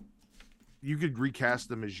 You could recast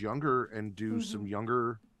them as younger and do some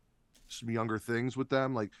younger things with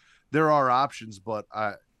them. Like, there are options, but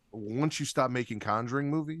once you stop making Conjuring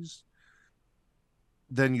movies,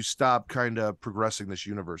 then you stop kind of progressing this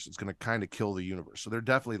universe. It's going to kind of kill the universe. So they're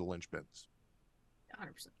definitely the linchpins.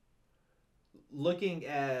 100%. Looking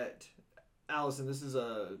at Allison, this is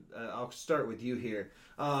I'll start with you here.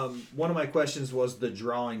 One of my questions was the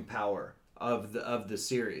drawing power of the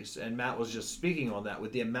series, and Matt was just speaking on that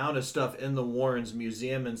with the amount of stuff in the Warrens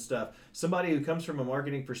museum and stuff. Somebody who comes from a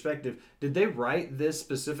marketing perspective, did they write this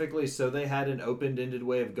specifically so they had an open-ended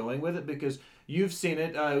way of going with it? Because you've seen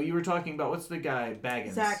it. You were talking about, what's the guy,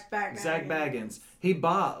 Baggins? Zach Baggins. He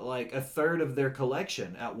bought like a third of their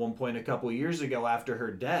collection at one point a couple years ago after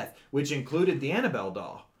her death, which included the Annabelle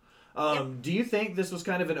doll. Do you think this was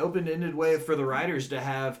kind of an open-ended way for the writers to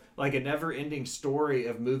have like a never-ending story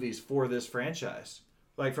of movies for this franchise,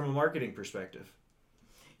 like from a marketing perspective?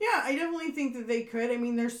 Yeah, I definitely think that they could. I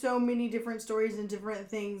mean, there's so many different stories and different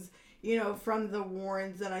things, from the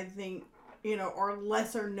Warrens that I think, are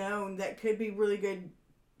lesser known that could be really good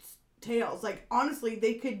tales. Like, honestly,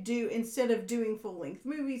 they could do, instead of doing full-length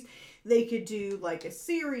movies, they could do like a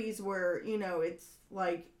series where, it's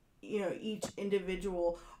like, each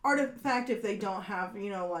individual artifact, if they don't have,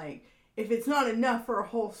 if it's not enough for a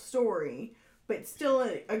whole story, but still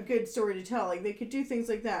a good story to tell, like, they could do things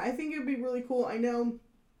like that. I think it would be really cool. I know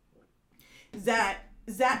that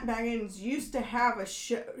Zach Baggins used to have a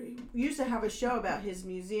show about his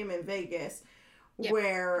museum in Vegas,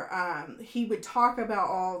 where he would talk about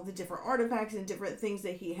all the different artifacts and different things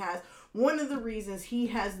that he has. One of the reasons he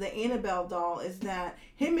has the Annabelle doll is that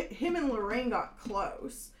him and Lorraine got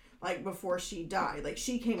close, like, before she died. Like,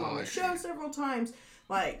 she came on the show several times.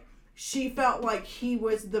 Like, she felt like he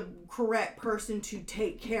was the correct person to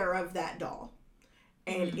take care of that doll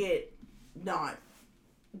and it not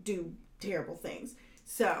do terrible things.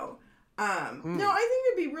 So, no, I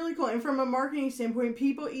think it'd be really cool. And from a marketing standpoint,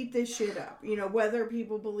 people eat this shit up. Whether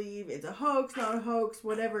people believe it's a hoax, not a hoax,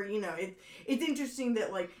 whatever, it's interesting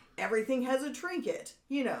that, like, everything has a trinket,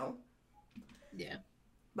 Yeah.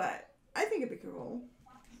 But I think it'd be cool.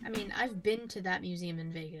 I mean, I've been to that museum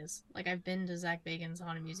in Vegas. Like, I've been to Zach Bagan's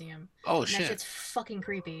Haunted Museum. Oh, and shit. That shit's fucking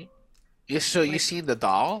creepy. Yeah, so you seen the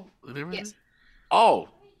doll and everything? Yes. Oh,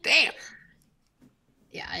 damn.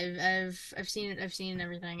 Yeah, I've seen it. I've seen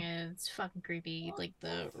everything. It's fucking creepy. Like,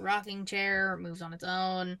 the rocking chair moves on its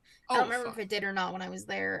own. I don't remember if it did or not when I was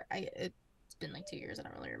there. It's been like 2 years. I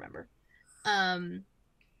don't really remember.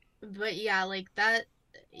 But yeah, like that.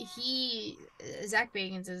 Zach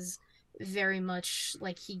Bagans is very much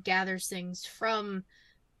like, he gathers things from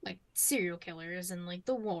like serial killers and like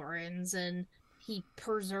the Warrens, and he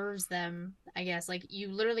preserves them, I guess. Like, you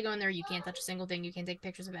literally go in there, you can't touch a single thing, you can't take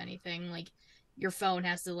pictures of anything. Like, your phone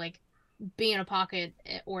has to like be in a pocket,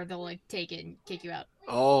 or they'll like take it and kick you out.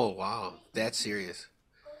 Oh, wow. That's serious.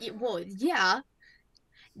 Well, yeah.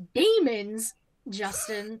 Demons,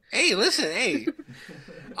 Justin. Hey, listen, hey.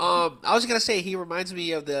 I was gonna say, he reminds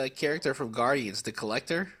me of the character from Guardians, the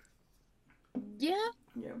Collector. Yeah.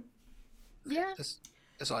 Yeah.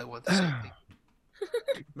 That's all I want to say.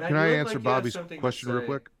 Matt, Can you I look answer like you have Bobby's something to question real say.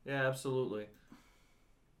 quick? Yeah, absolutely.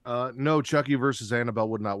 No, Chucky versus Annabelle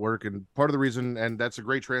would not work. And part of the reason, and that's a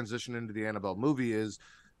great transition into the Annabelle movie, is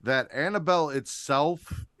that Annabelle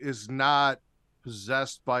itself is not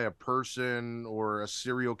possessed by a person or a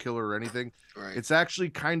serial killer or anything. Right. It's actually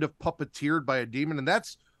kind of puppeteered by a demon. And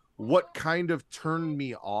that's what kind of turned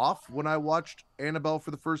me off when I watched Annabelle for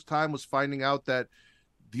the first time, was finding out that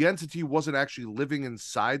the entity wasn't actually living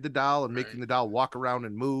inside the doll and making the doll walk around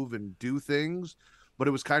and move and do things, but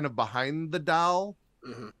it was kind of behind the doll.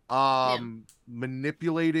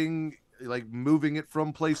 Manipulating, like moving it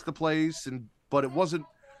from place to place, but it wasn't,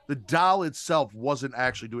 the doll itself wasn't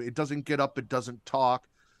actually doing it. It doesn't get up, it doesn't talk.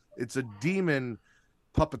 It's a demon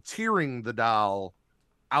puppeteering the doll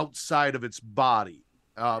outside of its body.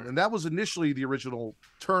 And that was initially the original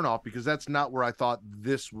turnoff, because that's not where I thought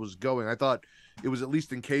this was going. I thought it was at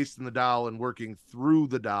least encased in the doll and working through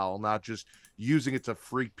the doll, not just using it to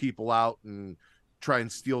freak people out and try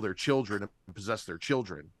and steal their children and possess their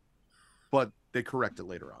children. But they correct it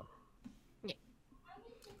later on. Yeah.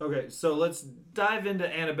 Okay, so let's dive into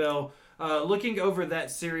Annabelle. Looking over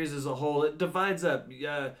that series as a whole, it divides up.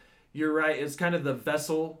 You're right, it's kind of the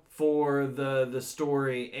vessel for the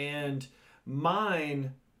story. And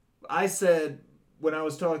mine, I said, when I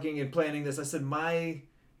was talking and planning this, I said my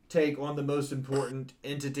take on the most important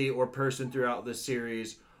entity or person throughout the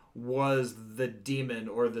series was the demon,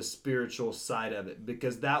 or the spiritual side of it,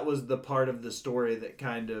 because that was the part of the story that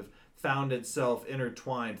kind of found itself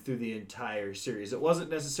intertwined through the entire series. It wasn't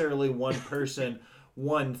necessarily one person,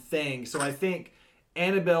 one thing. So I think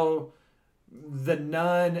Annabelle, the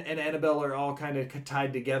nun, and Annabelle are all kind of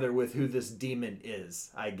tied together with who this demon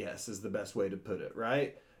is, I guess, is the best way to put it,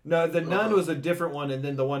 right? No, the nun was a different one, and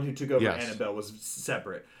then the one who took over Annabelle was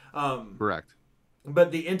separate. Correct.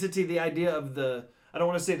 But the entity, the idea of the, I don't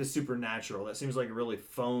want to say the supernatural. That seems like a really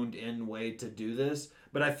phoned in way to do this.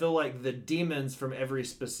 But I feel like the demons from every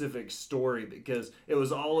specific story, because it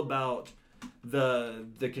was all about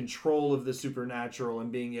the control of the supernatural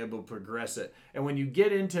and being able to progress it. And when you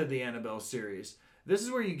get into the Annabelle series, this is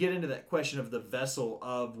where you get into that question of the vessel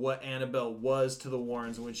of what Annabelle was to the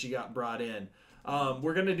Warrens when she got brought in.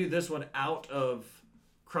 We're going to do this one out of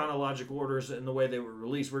chronological orders in the way they were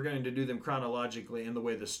released. We're going to do them chronologically in the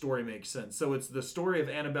way the story makes sense. So it's the story of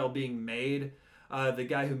Annabelle being made, the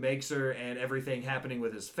guy who makes her, and everything happening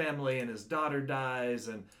with his family, and his daughter dies,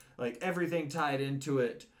 and like everything tied into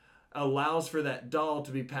it allows for that doll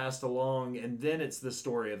to be passed along, and then it's the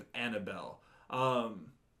story of Annabelle.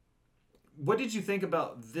 What did you think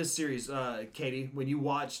about this series, Katie, when you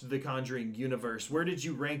watched the Conjuring universe? Where did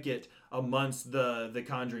you rank it amongst the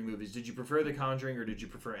Conjuring movies? Did you prefer the Conjuring, or did you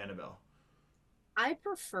prefer Annabelle? I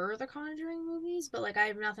prefer the Conjuring movies, but like I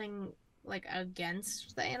have nothing like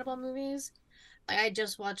against the Annabelle movies. Like I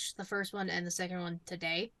just watched the first one and the second one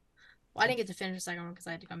today. Well, I didn't get to finish the second one because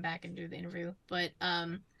I had to come back and do the interview. But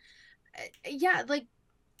yeah, like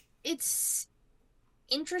it's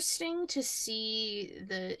interesting to see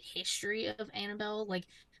the history of Annabelle, like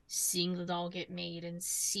seeing the doll get made and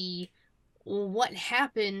see what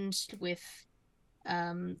happened with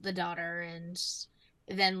the daughter, and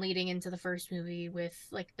then leading into the first movie with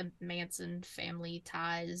like the Manson family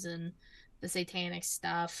ties and the satanic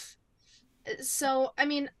stuff. So I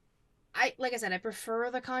mean, like I said, I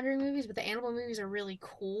prefer the Conjuring movies, but the Annabelle movies are really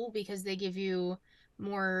cool because they give you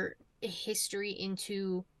more history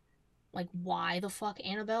into like why the fuck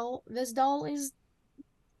Annabelle, this doll, is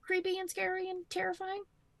creepy and scary and terrifying.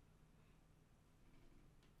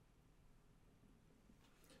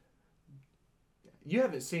 You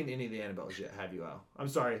haven't seen any of the Annabelles yet, have you, Al? I'm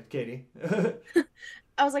sorry, Katie.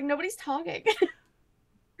 I was like, nobody's talking.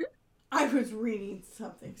 I was reading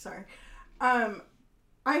something, sorry.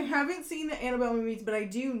 I haven't seen the Annabelle movies, but I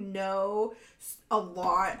do know a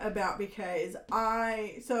lot about, because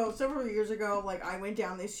so several years ago, like I went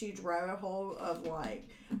down this huge rabbit hole of like,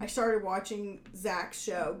 I started watching Zach's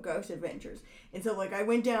show, Ghost Adventures. And so like I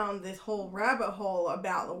went down this whole rabbit hole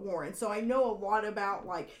about the Warrens. So I know a lot about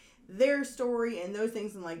like their story and those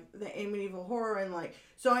things, and like the Amityville Horror, and like,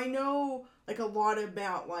 so I know like a lot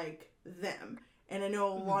about like them, and I know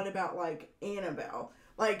a lot about like Annabelle.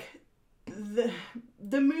 Like the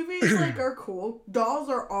movies like are cool. Dolls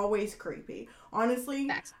are always creepy. Honestly,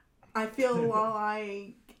 Facts. I feel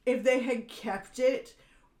like if they had kept it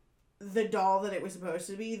the doll that it was supposed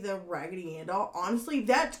to be, the Raggedy Ann doll, honestly,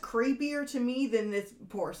 that's creepier to me than this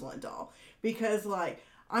porcelain doll. Because like,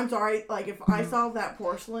 I'm sorry, like if I saw that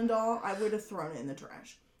porcelain doll, I would have thrown it in the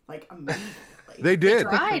trash. Like immediately. They did.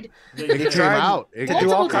 Tried. It came tried out. to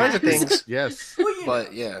do all kinds of things. Yes. Well, you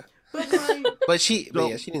But know, yeah, but like, but she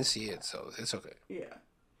didn't see it, so it's okay. yeah.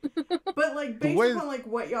 But like based way- upon like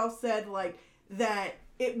what y'all said, like that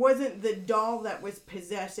it wasn't the doll that was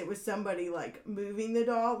possessed, it was somebody like moving the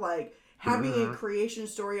doll, like having a creation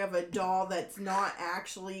story of a doll that's not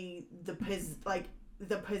actually the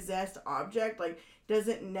possessed object, like,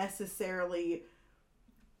 doesn't necessarily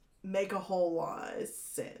make a whole lot of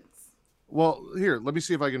sense. Well, here, let me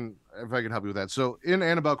see if I can help you with that. So in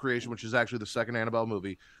Annabelle Creation, which is actually the second Annabelle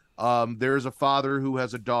movie, there is a father who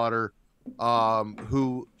has a daughter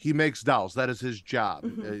who he makes dolls. That is his job.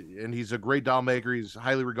 And he's a great doll maker. He's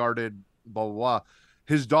highly regarded, blah, blah, blah.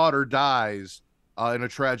 His daughter dies in a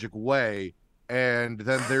tragic way, and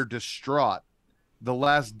then they're distraught. The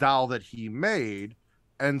last doll that he made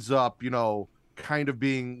ends up, kind of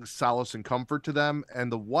being solace and comfort to them.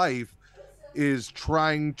 And the wife is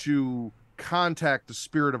trying to contact the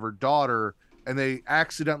spirit of her daughter, and they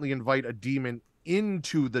accidentally invite a demon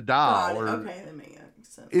into the doll okay, that makes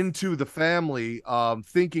sense. Into the family,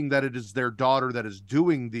 thinking that it is their daughter that is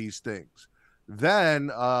doing these things. Then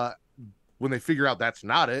when they figure out that's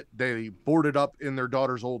not it, they board it up in their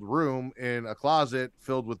daughter's old room in a closet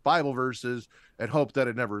filled with Bible verses and hope that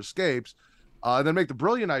it never escapes. And then make the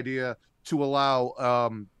brilliant idea to allow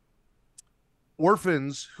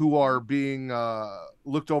orphans who are being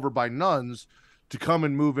looked over by nuns to come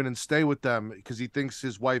and move in and stay with them, because he thinks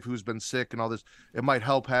his wife, who's been sick and all this, it might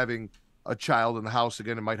help having a child in the house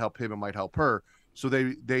again. It might help him, it might help her. So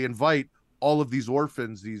they invite all of these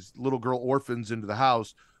orphans, these little girl orphans, into the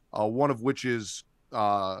house, one of which is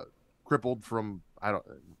crippled from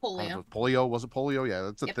polio. Was it polio? Yeah,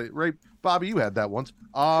 that's a thing, right? Bobby, you had that once.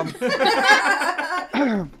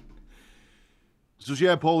 So she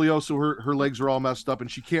had polio, so her legs are all messed up,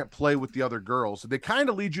 and she can't play with the other girls. So they kind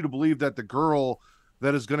of lead you to believe that the girl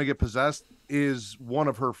that is going to get possessed is one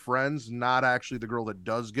of her friends, not actually the girl that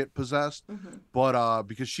does get possessed, but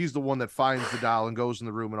because she's the one that finds the doll and goes in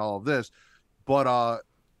the room and all of this. But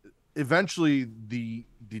eventually the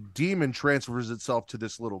demon transfers itself to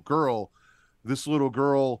this little girl. This little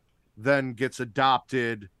girl then gets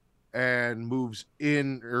adopted and moves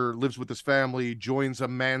in, or lives with his family, joins a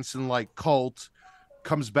Manson-like cult,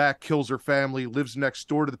 comes back, kills her family, lives next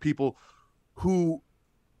door to the people who...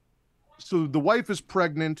 So the wife is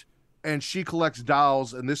pregnant and she collects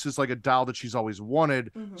dolls, and this is like a doll that she's always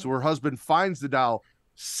wanted. So her husband finds the doll,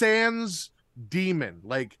 sans demon,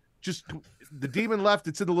 like, just the demon left,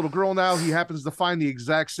 it's in the little girl now. He happens to find the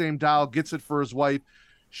exact same doll, gets it for his wife.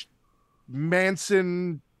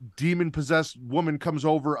 Manson demon-possessed woman comes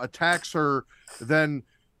over, attacks her, then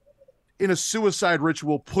in a suicide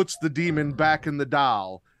ritual puts the demon back in the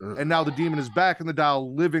doll. And now the demon is back in the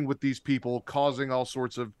doll, living with these people, causing all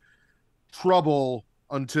sorts of trouble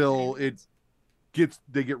until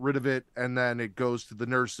they get rid of it, and then it goes to the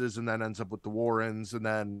nurses, and then ends up with the Warrens, and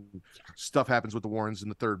then stuff happens with the Warrens in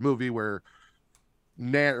the third movie where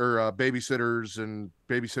babysitters and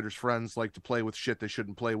babysitters' friends like to play with shit they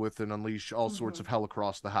shouldn't play with and unleash all sorts of hell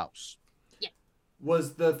across the house. Yeah.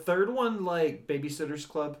 Was the third one like Babysitter's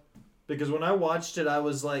Club? Because when I watched it, I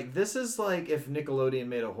was like, this is like if Nickelodeon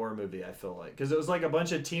made a horror movie, I feel like. Because it was like a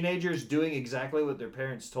bunch of teenagers doing exactly what their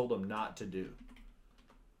parents told them not to do.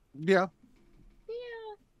 Yeah.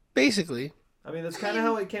 Basically. I mean, that's kind of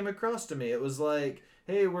how it came across to me. It was like,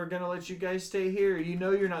 hey, we're going to let you guys stay here. You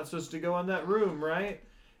know you're not supposed to go in that room, right?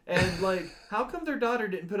 And like, how come their daughter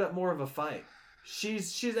didn't put up more of a fight?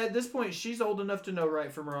 She's at this point, she's old enough to know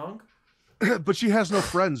right from wrong. But she has no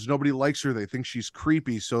friends. Nobody likes her. They think she's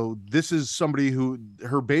creepy. So this is somebody who,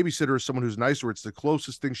 her babysitter is someone who's nice to her. It's the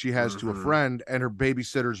closest thing she has to a friend, and her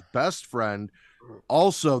babysitter's best friend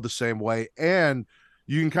also the same way. And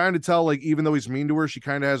you can kind of tell, like, even though he's mean to her, she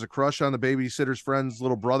kind of has a crush on the babysitter's friend's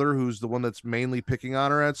little brother, who's the one that's mainly picking on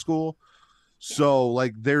her at school. So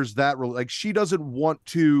like, there's that, like, she doesn't want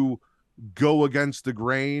to go against the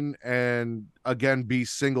grain and again be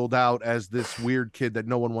singled out as this weird kid that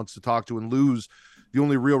no one wants to talk to, and lose the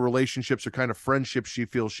only real relationships or kind of friendships she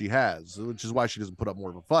feels she has, which is why she doesn't put up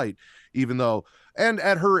more of a fight, even though, and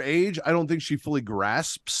at her age, I don't think she fully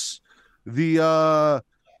grasps the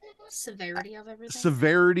severity of everything,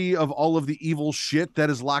 severity of all of the evil shit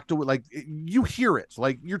that is locked away. Like, you hear it,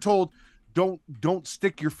 like, you're told don't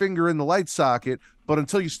stick your finger in the light socket, but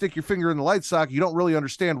until you stick your finger in the light socket, you don't really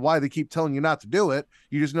understand why they keep telling you not to do it.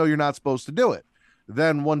 You just know you're not supposed to do it.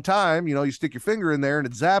 Then one time, you stick your finger in there and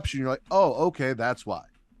it zaps you, and you're like, oh, okay, that's why.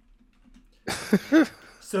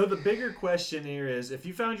 So the bigger question here is, if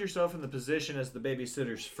you found yourself in the position as the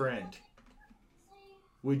babysitter's friend,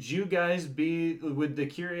 would the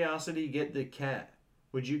curiosity get the cat?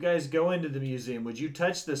 Would you guys go into the museum? Would you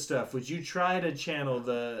touch the stuff? Would you try to channel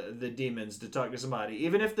the demons to talk to somebody?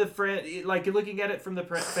 Even if the friend, like, looking at it from the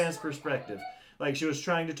fan's perspective, like she was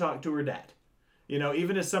trying to talk to her dad. You know,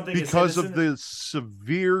 even as something because as of innocent, the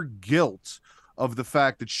severe guilt of the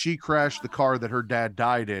fact that she crashed the car that her dad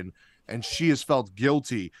died in, and she has felt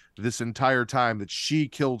guilty this entire time that she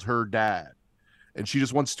killed her dad, and she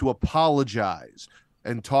just wants to apologize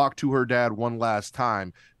and talk to her dad one last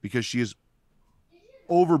time because she is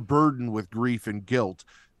overburdened with grief and guilt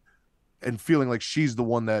and feeling like she's the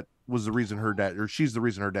one that was the reason her dad, or she's the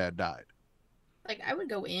reason her dad died. Like, I would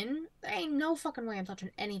go in. There ain't no fucking way I'm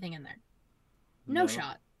touching anything in there. No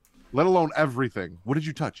shot. Let alone everything. What did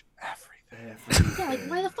you touch? Everything. Yeah, like,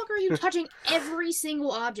 why the fuck are you touching every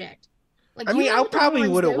single object? Like, I you mean, know I what the probably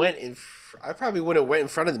Warrens would have do? went in. I probably would have went in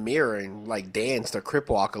front of the mirror and like danced or crip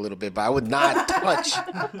walk a little bit, but I would not touch.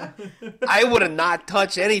 I would have not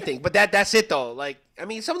touched anything. But that's it though. Like, I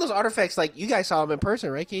mean, some of those artifacts, like you guys saw them in person,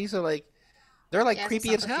 right, Katie? So like, they're like Yeah, I creepy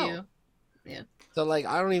saw as a hell. few. Yeah. So like,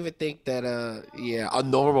 I don't even think that a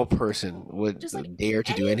normal person would Just like dare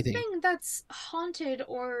to do anything. that's haunted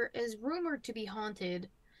or is rumored to be haunted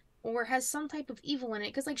or has some type of evil in it,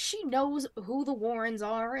 because like she knows who the Warrens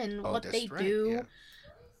are and Oh, what that's they right, do. yeah.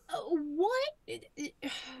 What?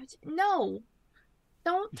 No,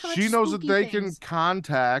 don't touch. She knows that spooky they things. can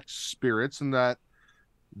contact spirits and that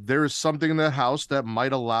there is something in the house that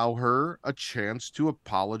might allow her a chance to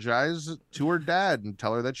apologize to her dad and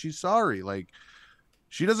tell her that she's sorry. Like,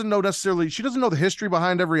 she doesn't know the history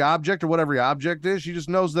behind every object or what every object is. She just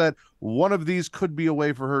knows that one of these could be a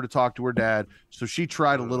way for her to talk to her dad. So she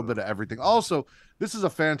tried a little bit of everything. Also, this is a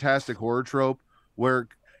fantastic horror trope where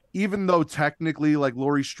even though technically like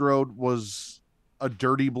Laurie Strode was a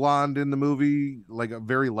dirty blonde in the movie, like a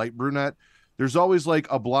very light brunette, there's always like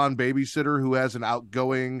a blonde babysitter who has an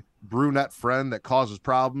outgoing brunette friend that causes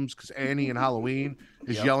problems, because Annie in Halloween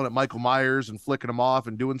is yelling at Michael Myers and flicking him off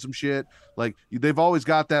and doing some shit. Like, they've always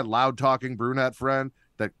got that loud talking brunette friend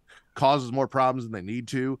that causes more problems than they need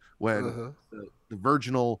to when the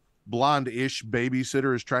virginal blonde-ish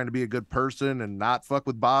babysitter is trying to be a good person and not fuck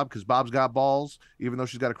with Bob because Bob's got balls, even though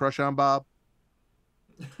she's got a crush on Bob.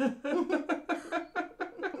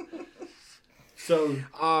 So,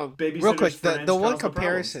 real quick, the friends one cause the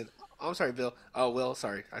comparison. I'm sorry, Bill. Oh, Will.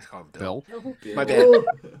 Sorry, I called him Bill. Bill. My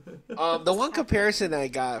bad. The one comparison I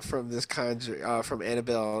got from this from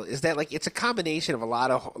Annabelle is that like it's a combination of a lot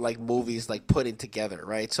of like movies like putting together,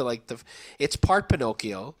 right? So like it's part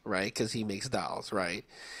Pinocchio, right? Because he makes dolls, right?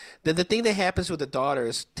 Then the thing that happens with the daughter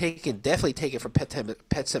is definitely taken from Pet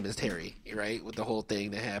Sematary, right? With the whole thing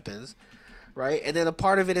that happens. Right, and then a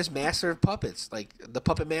part of it is Master of Puppets, like the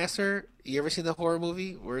Puppet Master. You ever seen the horror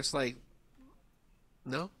movie where it's like,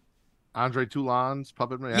 no? Andre Toulon's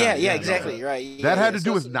Puppet Man. Yeah, exactly. Yeah. Right. That had to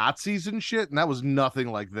do with Nazis and shit, and that was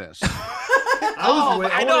nothing like this.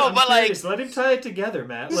 I know, but like, let him tie it together,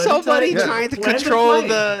 Matt. Somebody trying to control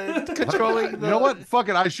controlling. You know what? Fuck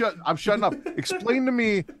it. I'm shutting up. Explain to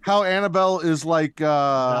me how Annabelle is like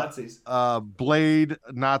Nazis. Blade,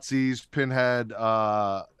 Nazis, Pinhead,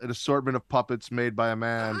 an assortment of puppets made by a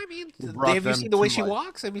man. I mean, who brought have you them seen the way to she life.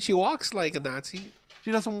 walks? I mean, she walks like a Nazi.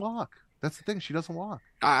 She doesn't walk. That's the thing. She doesn't walk.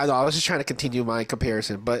 I know. I was just trying to continue my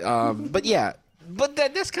comparison, but yeah, but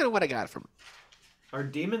that's kind of what I got from it. Are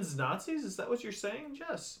demons Nazis? Is that what you're saying,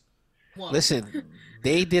 Jess? Whoa. Listen,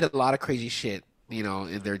 they did a lot of crazy shit,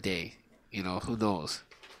 in their day. Who knows?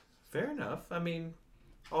 Fair enough. I mean,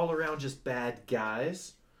 all around just bad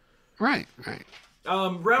guys. Right.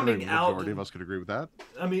 Rounding out. Majority of us could agree with that.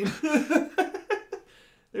 I mean,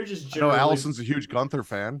 they're just I know generally. Allison's a huge Gunther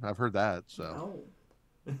fan. I've heard that. So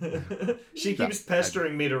She keeps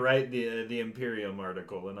pestering me to write the Imperium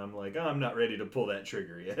article, and I'm like, oh, I'm not ready to pull that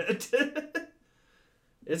trigger yet.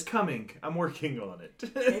 It's coming. I'm working on it.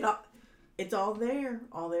 It's all there.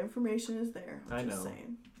 All the information is there. I Just know.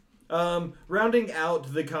 saying. Rounding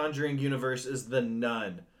out the Conjuring universe is The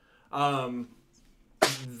Nun.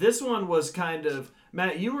 This one was kind of...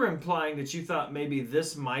 Matt, you were implying that you thought maybe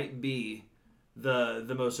this might be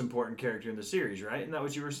the most important character in the series, right? Isn't that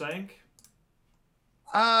what you were saying?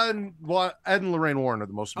 Well, Ed and Lorraine Warren are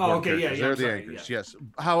the most important characters. They're the anchors, yes.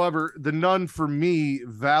 However, the nun, for me,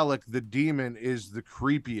 Valak the demon, is the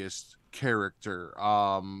creepiest character.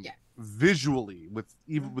 Visually,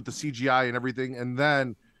 even with the CGI and everything. And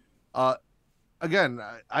then, again,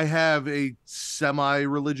 I have a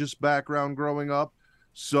semi-religious background growing up,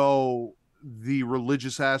 so the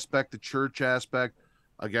religious aspect, the church aspect.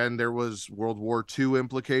 Again, there was World War II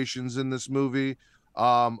implications in this movie.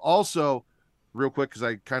 Also, real quick, because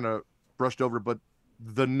I kind of brushed over, but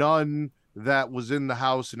the nun that was in the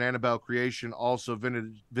house in Annabelle Creation also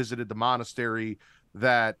visited the monastery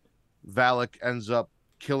that Valak ends up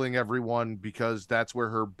killing everyone because that's where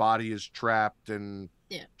her body is trapped and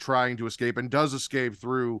trying to escape, and does escape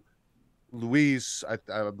through Luis, I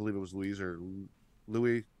believe it was Luis or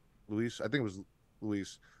Louis, I think it was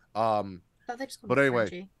Luis. I thought they just called But him anyway,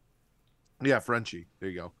 Frenchie. yeah, Frenchie. There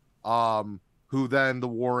you go. Who then the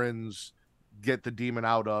Warrens get the demon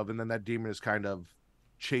out of, and then that demon is kind of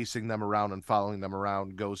chasing them around and following them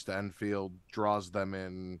around, goes to Enfield, draws them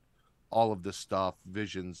in, all of this stuff,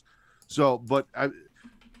 visions. So, but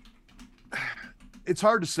it's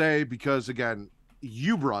hard to say because, again,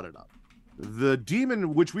 you brought it up. The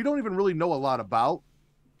demon, which we don't even really know a lot about,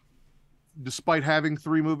 despite having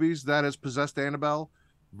 3 movies that has possessed Annabelle,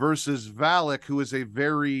 versus Valak, who is a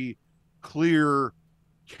very clear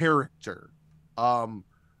character,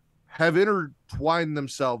 have intertwined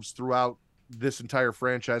themselves throughout this entire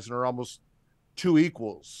franchise and are almost 2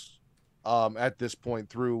 equals at this point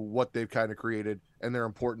through what they've kind of created and their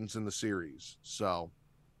importance in the series. So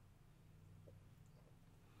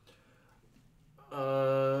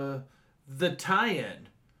the tie-in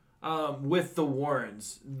with the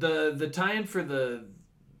Warrens, the tie-in for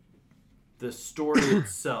the story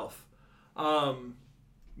itself.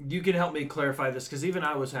 You can help me clarify this because even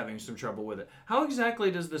I was having some trouble with it. How exactly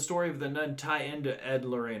does the story of the nun tie into Ed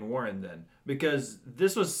Lorraine Warren then? Because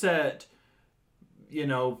this was set,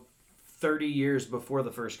 30 years before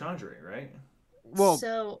the first Conjuring, right? Well,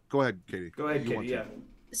 so go ahead, Katie. Go ahead, You Katie. want to. Yeah.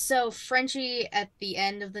 So Frenchie at the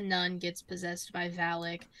end of The Nun gets possessed by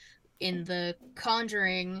Valak. In The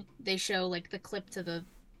Conjuring, they show like the clip to the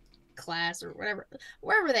class or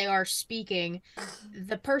wherever they are speaking.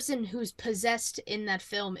 The person who's possessed in that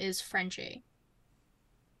film is Frenchie.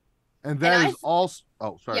 And that is also.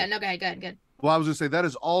 Oh, sorry. Yeah, no, go ahead. Well, I was going to say that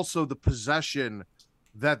is also the possession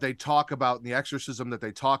that they talk about in the exorcism that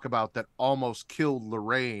they talk about that almost killed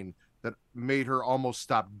Lorraine, that made her almost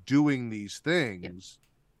stop doing these things. Yep.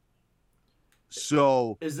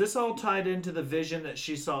 So is this all tied into the vision that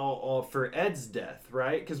she saw for Ed's death,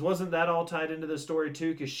 right? Because wasn't that all tied into the story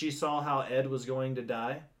too? Because she saw how Ed was going to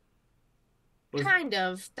die. Kind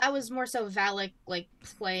of. That was more so Valak like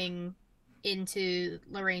playing into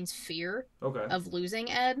Lorraine's fear of losing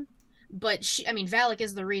Ed. But Valak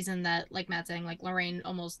is the reason that, like Matt's saying, like Lorraine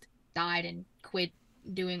almost died and quit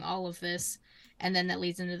doing all of this, and then that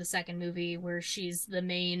leads into the second movie where she's the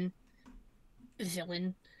main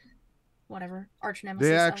villain. Whatever, arch nemesis.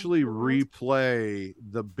 They actually replay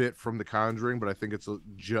the bit from The Conjuring, but I think it's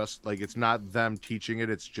just like it's not them teaching it.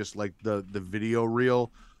 It's just like the video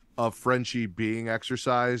reel of Frenchie being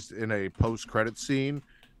exorcised in a post-credit scene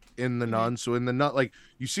in The Nun. So in The Nun, like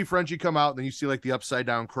you see Frenchie come out, then you see like the upside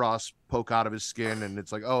down cross poke out of his skin, and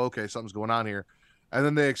it's like, oh, okay, something's going on here. And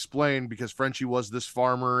then they explain because Frenchie was this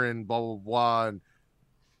farmer and blah blah blah and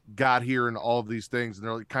got here and all of these things, and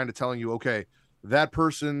they're like kind of telling you, okay, that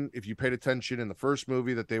person, if you paid attention in the first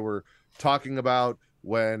movie that they were talking about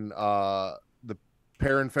when the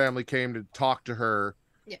Perrin family came to talk to her,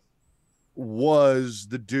 was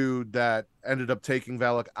the dude that ended up taking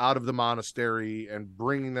Valak out of the monastery and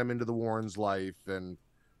bringing them into the Warrens' life. And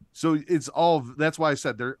so it's all, that's why I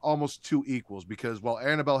said they're almost 2 equals, because while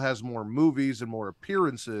Annabelle has more movies and more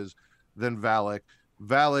appearances than Valak,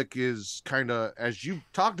 Valak is kind of, as you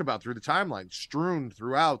talked about through the timeline, strewn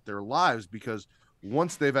throughout their lives, because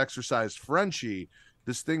once they've exorcised Frenchie,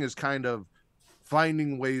 this thing is kind of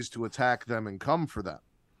finding ways to attack them and come for them.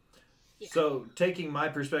 Yeah. So taking my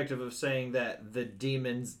perspective of saying that the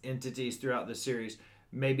demons, entities throughout the series,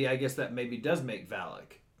 I guess that does make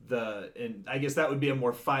Valak and I guess that would be a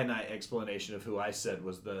more finite explanation of who I said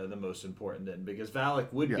was the most important then, because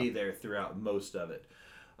Valak would be there throughout most of it.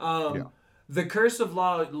 The Curse of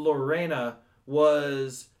La Llorona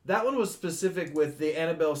was specific with the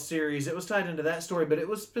Annabelle series. It was tied into that story, but it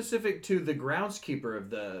was specific to the groundskeeper of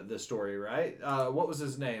the story, right? What was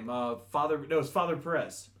his name? It was Father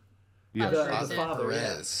Perez. Yeah, the father.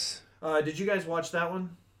 Perez. Yeah. Did you guys watch that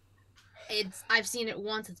one? I've seen it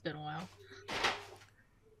once. It's been a while.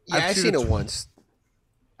 Yeah, I've seen it once.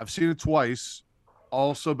 I've seen it twice.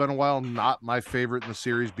 Also been a while. Not my favorite in the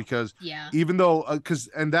series because even though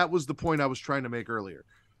and that was the point I was trying to make earlier.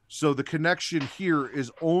 So the connection here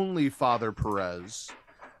is only Father Perez,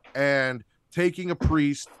 and taking a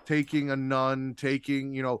priest, taking a nun,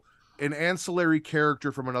 taking an ancillary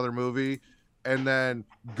character from another movie, and then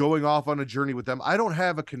going off on a journey with them. I don't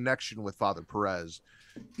have a connection with Father Perez,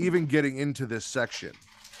 even getting into this section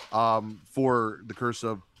for the Curse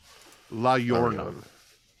of La Llorona.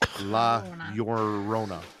 La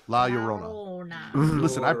Llorona.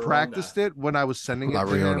 Listen, I practiced it when I was sending it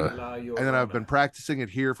to him, and then I've been practicing it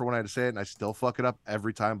here for when I had to say it, and I still fuck it up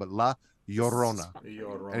every time. But La Llorona.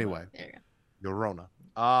 Anyway, Llorona.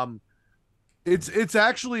 It's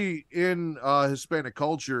actually in Hispanic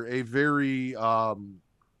culture a very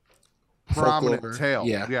prominent Folklore, tale.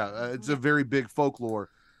 yeah. It's a very big folklore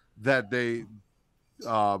that they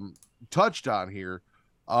touched on here.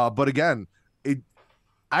 But again,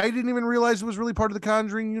 I didn't even realize it was really part of the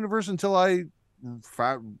Conjuring universe until I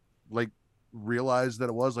realized that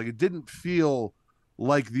it was. Like, it didn't feel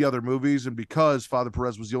like the other movies, and because Father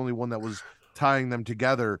Perez was the only one that was tying them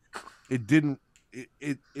together, it didn't.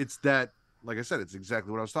 It's that, like I said, it's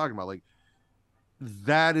exactly what I was talking about. Like,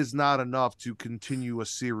 that is not enough to continue a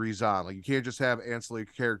series on. Like, you can't just have ancillary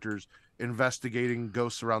characters investigating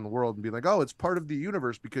ghosts around the world and be like, oh, it's part of the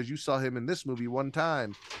universe because you saw him in this movie one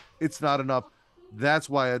time. It's not enough. That's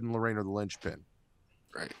why Ed and Lorraine are the linchpin.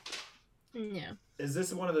 Right. Yeah. Is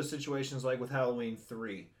this one of those situations like with Halloween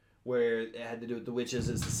 3, where it had to do with the witches?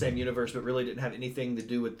 It's the same universe, but really didn't have anything to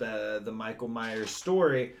do with the Michael Myers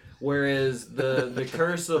story. Whereas the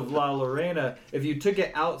Curse of La Lorena, if you took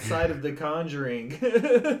it outside of The Conjuring,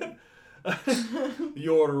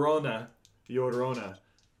 Llorona.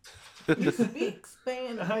 You speak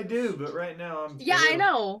Spanish. I do, but right now I'm. Yeah, I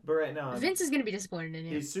know. But right now Vince is gonna be disappointed in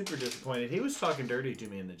you. He's super disappointed. He was talking dirty to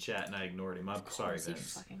me in the chat, and I ignored him. I'm sorry, Of course he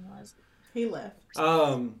Vince. fucking was. He left.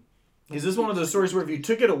 Is this one of those stories where if you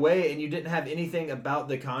took it away and you didn't have anything about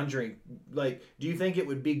The Conjuring, like, do you think it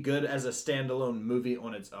would be good as a standalone movie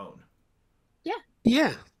on its own?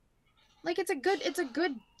 Yeah. Like, it's a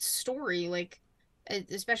good story, like,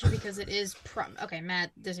 especially because it is okay,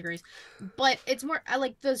 Matt disagrees, but it's more, I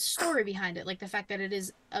like the story behind it, like the fact that it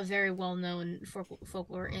is a very well-known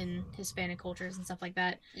folklore in Hispanic cultures and stuff like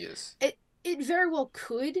that. Yes. It very well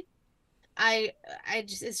could. I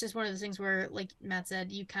just, it's just one of those things where, like Matt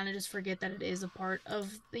said, you kind of just forget that it is a part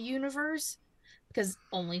of the universe because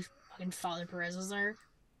only fucking Father Perez was there,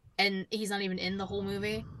 and he's not even in the whole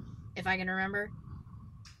movie, if I can remember.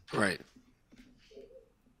 Right.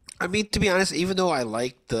 I mean, to be honest, even though I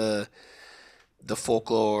like the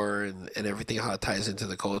folklore and everything, how it ties into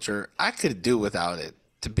the culture, I could do without it,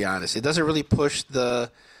 to be honest. It doesn't really push the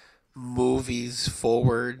movies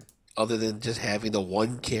forward other than just having the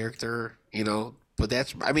one character, you know? But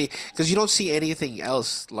that's, I mean, because you don't see anything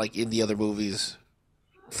else like in the other movies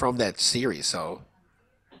from that series, so.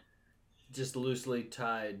 Just loosely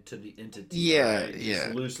tied to the entity. Yeah, right? yeah.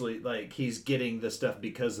 Just loosely, like, he's getting the stuff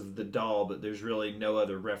because of the doll, but there's really no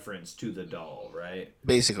other reference to the doll, right?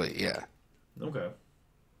 Basically, yeah. Okay.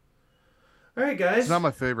 All right, guys. It's not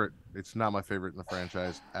my favorite. It's not my favorite in the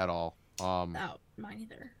franchise at all. Oh, mine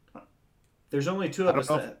either. There's only two of I us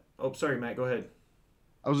don't know that... Oh, sorry, Matt. Go ahead.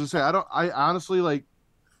 I was gonna say I honestly like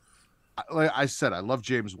I said, I love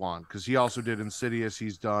James Wan because he also did Insidious.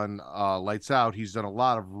 He's done Lights Out. He's done a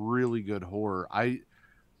lot of really good horror.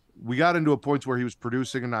 We got into a point where he was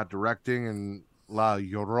producing and not directing, and La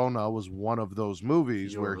Llorona was one of those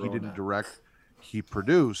movies where he didn't direct, he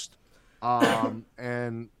produced.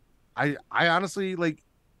 And I honestly, like,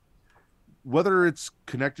 whether it's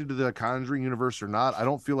connected to the Conjuring universe or not, I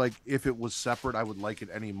don't feel like if it was separate, I would like it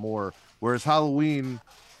anymore. Whereas Halloween,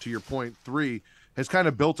 to your point, 3 has kind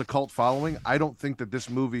of built a cult following. I don't think that this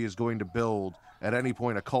movie is going to build at any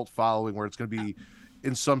point a cult following where it's going to be,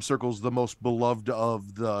 in some circles, the most beloved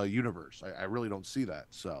of the universe. I really don't see that.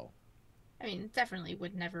 So, I mean, it definitely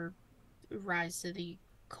would never rise to the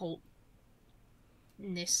cultness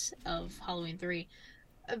of Halloween 3.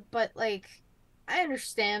 But, like, I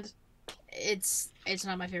understand it's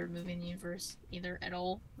not my favorite movie in the universe either at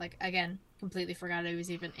all. Like, again, completely forgot it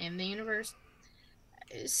was even in the universe.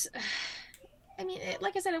 I mean,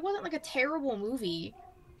 like I said, it wasn't like a terrible movie.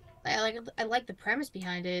 I like the premise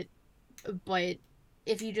behind it, but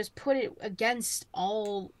if you just put it against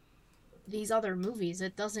all these other movies,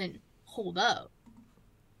 it doesn't hold up.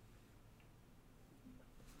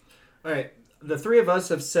 All right. The three of us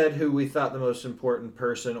have said who we thought the most important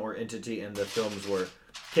person or entity in the films were.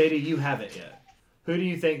 Katie, you haven't yet. Who do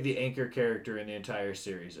you think the anchor character in the entire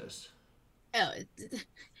series is? Oh,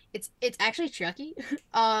 it's actually Chucky.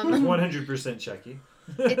 100% Chucky.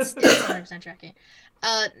 it's 100% Chucky.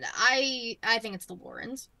 I think it's the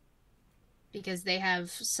Warrens because they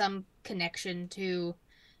have some connection to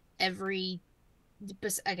every.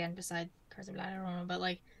 Again, besides Carson, I don't know, but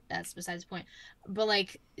like that's besides the point. But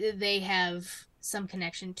like they have some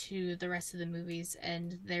connection to the rest of the movies,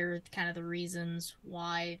 and they're kind of the reasons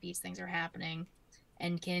why these things are happening,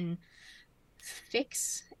 and can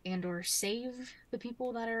fix and or save the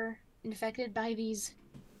people that are infected by these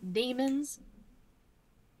demons.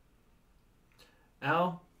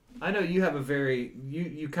 Al, I know you have a very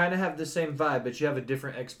you kind of have the same vibe, but you have a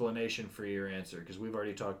different explanation for your answer because we've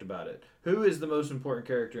already talked about it. Who is the most important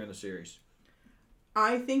character in the series?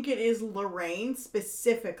 I think it is Lorraine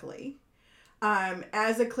specifically.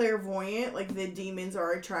 As a clairvoyant, like the demons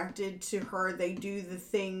are attracted to her. They do the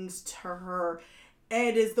things to her.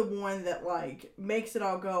 Ed is the one that like makes it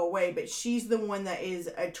all go away, but she's the one that is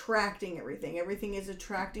attracting everything. Everything is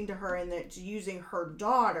attracting to her, and that's using her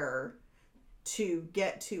daughter to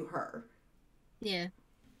get to her. Yeah.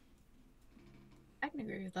 I can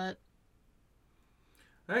agree with that.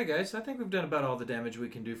 All right, guys. I think we've done about all the damage we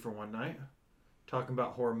can do for one night. Talking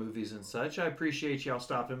about horror movies and such. I appreciate y'all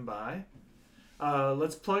stopping by.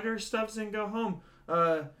 Let's plug our stuffs and go home.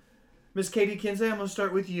 Miss Katie Kinsey, I'm going to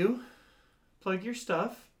start with you. Plug your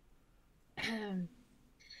stuff.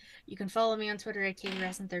 You can follow me on Twitter at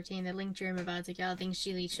KatieRasson13. The link to I'm about to get things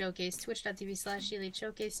She Leads Showcase, twitch.tv/She Leads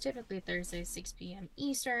Showcase, typically Thursdays, 6 p.m.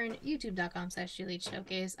 Eastern, youtube.com/She Leads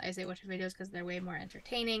Showcase. I say watch your videos because they're way more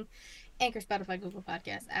entertaining. Anchor, Spotify, Google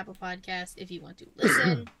Podcasts, Apple Podcasts, if you want to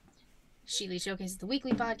listen. She Leads Showcase is the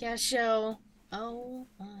weekly podcast show. Oh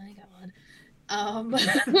my god.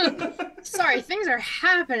 Sorry, things are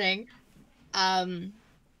happening.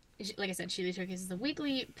 Like I said, She Leads Showcase is the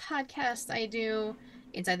weekly podcast I do.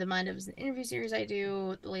 Inside the Mind of is an interview series I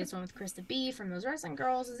do. The latest one with Krista B from Those Wrestling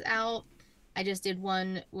Girls is out. I just did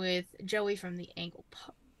one with Joey from the Angle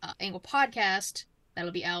Podcast.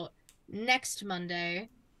 That'll be out next Monday.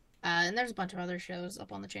 And there's a bunch of other shows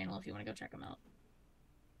up on the channel if you want to go check them out.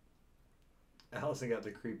 Allison got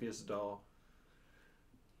the creepiest doll.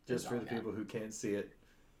 Just for the people who can't see it.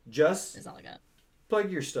 Just That's all I got. plug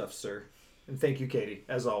your stuff, sir. And thank you, Katie,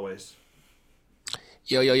 as always.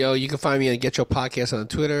 Yo, you can find me on Get Your Podcast on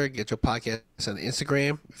Twitter, Get Your Podcast on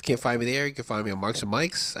Instagram. If you can't find me there, you can find me on Marks and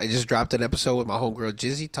Mikes. I just dropped an episode with my homegirl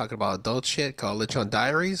Jizzy talking about adult shit called Lechon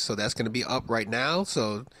Diaries, so that's going to be up right now.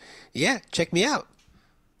 So, yeah, check me out.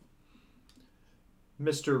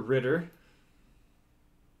 Mr. Ritter.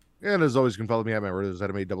 And as always, you can follow me at Matt Ritter,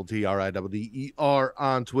 MATTRIDDER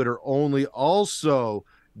on Twitter only. Also,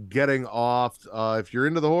 getting off. If you're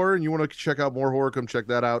into the horror and you want to check out more horror, come check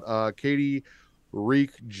that out. Katie,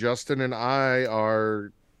 Reek, Justin, and I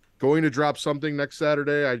are going to drop something next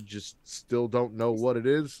Saturday. I just still don't know what it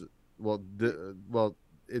is.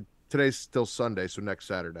 Today's still Sunday, so next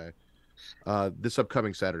Saturday. This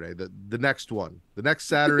upcoming Saturday, the next one. The next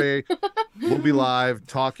Saturday, we'll be live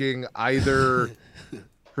talking either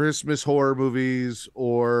Christmas horror movies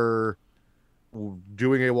or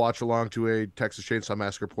doing a watch along to a Texas Chainsaw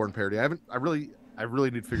Massacre porn parody. I really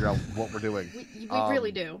need to figure out what we're doing. We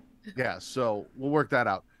really do. Yeah, so we'll work that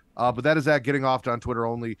out. But that is that. Getting off on Twitter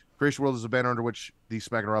only. Creation World is a banner under which the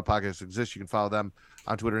Smack and Raw podcast exists. You can follow them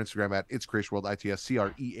on Twitter and Instagram at It's Creation World,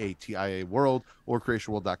 ITSCREATIA World, or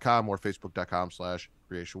creationworld.com or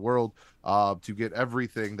facebook.com/Creation World to get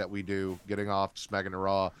everything that we do. Getting off, Smack and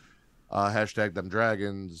Raw, hashtag Them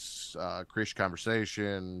Dragons, Creation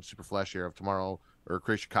Conversation, Super Flash Year of Tomorrow, or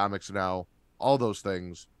Creation Comics now. All those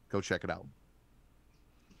things. Go check it out.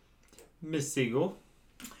 Miss Siegel.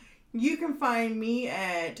 You can find me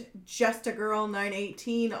at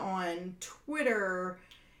JustAGirl918 on Twitter,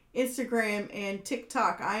 Instagram, and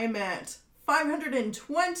TikTok. I am at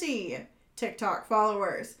 520 TikTok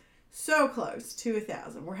followers. So close to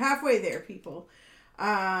 1,000. We're halfway there, people.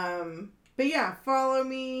 But yeah, follow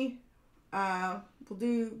me. I've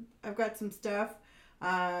got some stuff.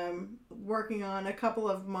 Working on a couple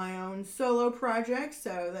of my own solo projects,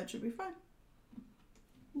 so that should be fun.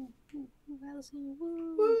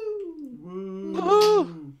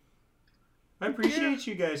 Woo. I appreciate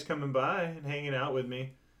you guys coming by and hanging out with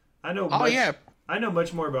me. I know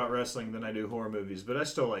much more about wrestling than I do horror movies, but I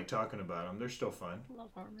still like talking about them. They're still fun. Love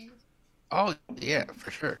horror movies. Oh, yeah,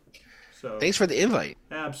 for sure. So Thanks for the invite.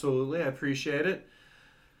 absolutely, I appreciate it.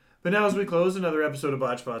 But now as we close another episode of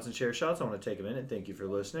Botch Spots and Chair Shots, I want to take a minute and thank you for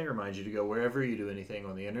listening. Remind you to go wherever you do anything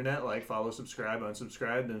on the internet, like, follow, subscribe,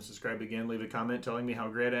 unsubscribe, then subscribe again. Leave a comment telling me how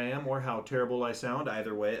great I am or how terrible I sound.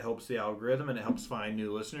 Either way, it helps the algorithm and it helps find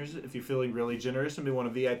new listeners. If you're feeling really generous and be one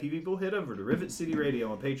of VIP people, head over to Rivet City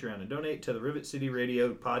Radio on Patreon and donate to the Rivet City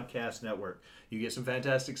Radio Podcast Network. You get some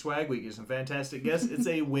fantastic swag, we get some fantastic guests. It's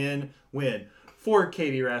a win-win. For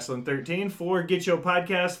Katie Wrestling 13, for Get Your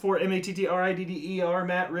Podcast, for MATTRIDDER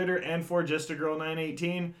Matt Ritter, and for Just a Girl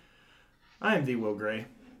 918, I am the Will Gray.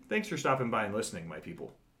 Thanks for stopping by and listening, my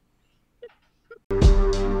people.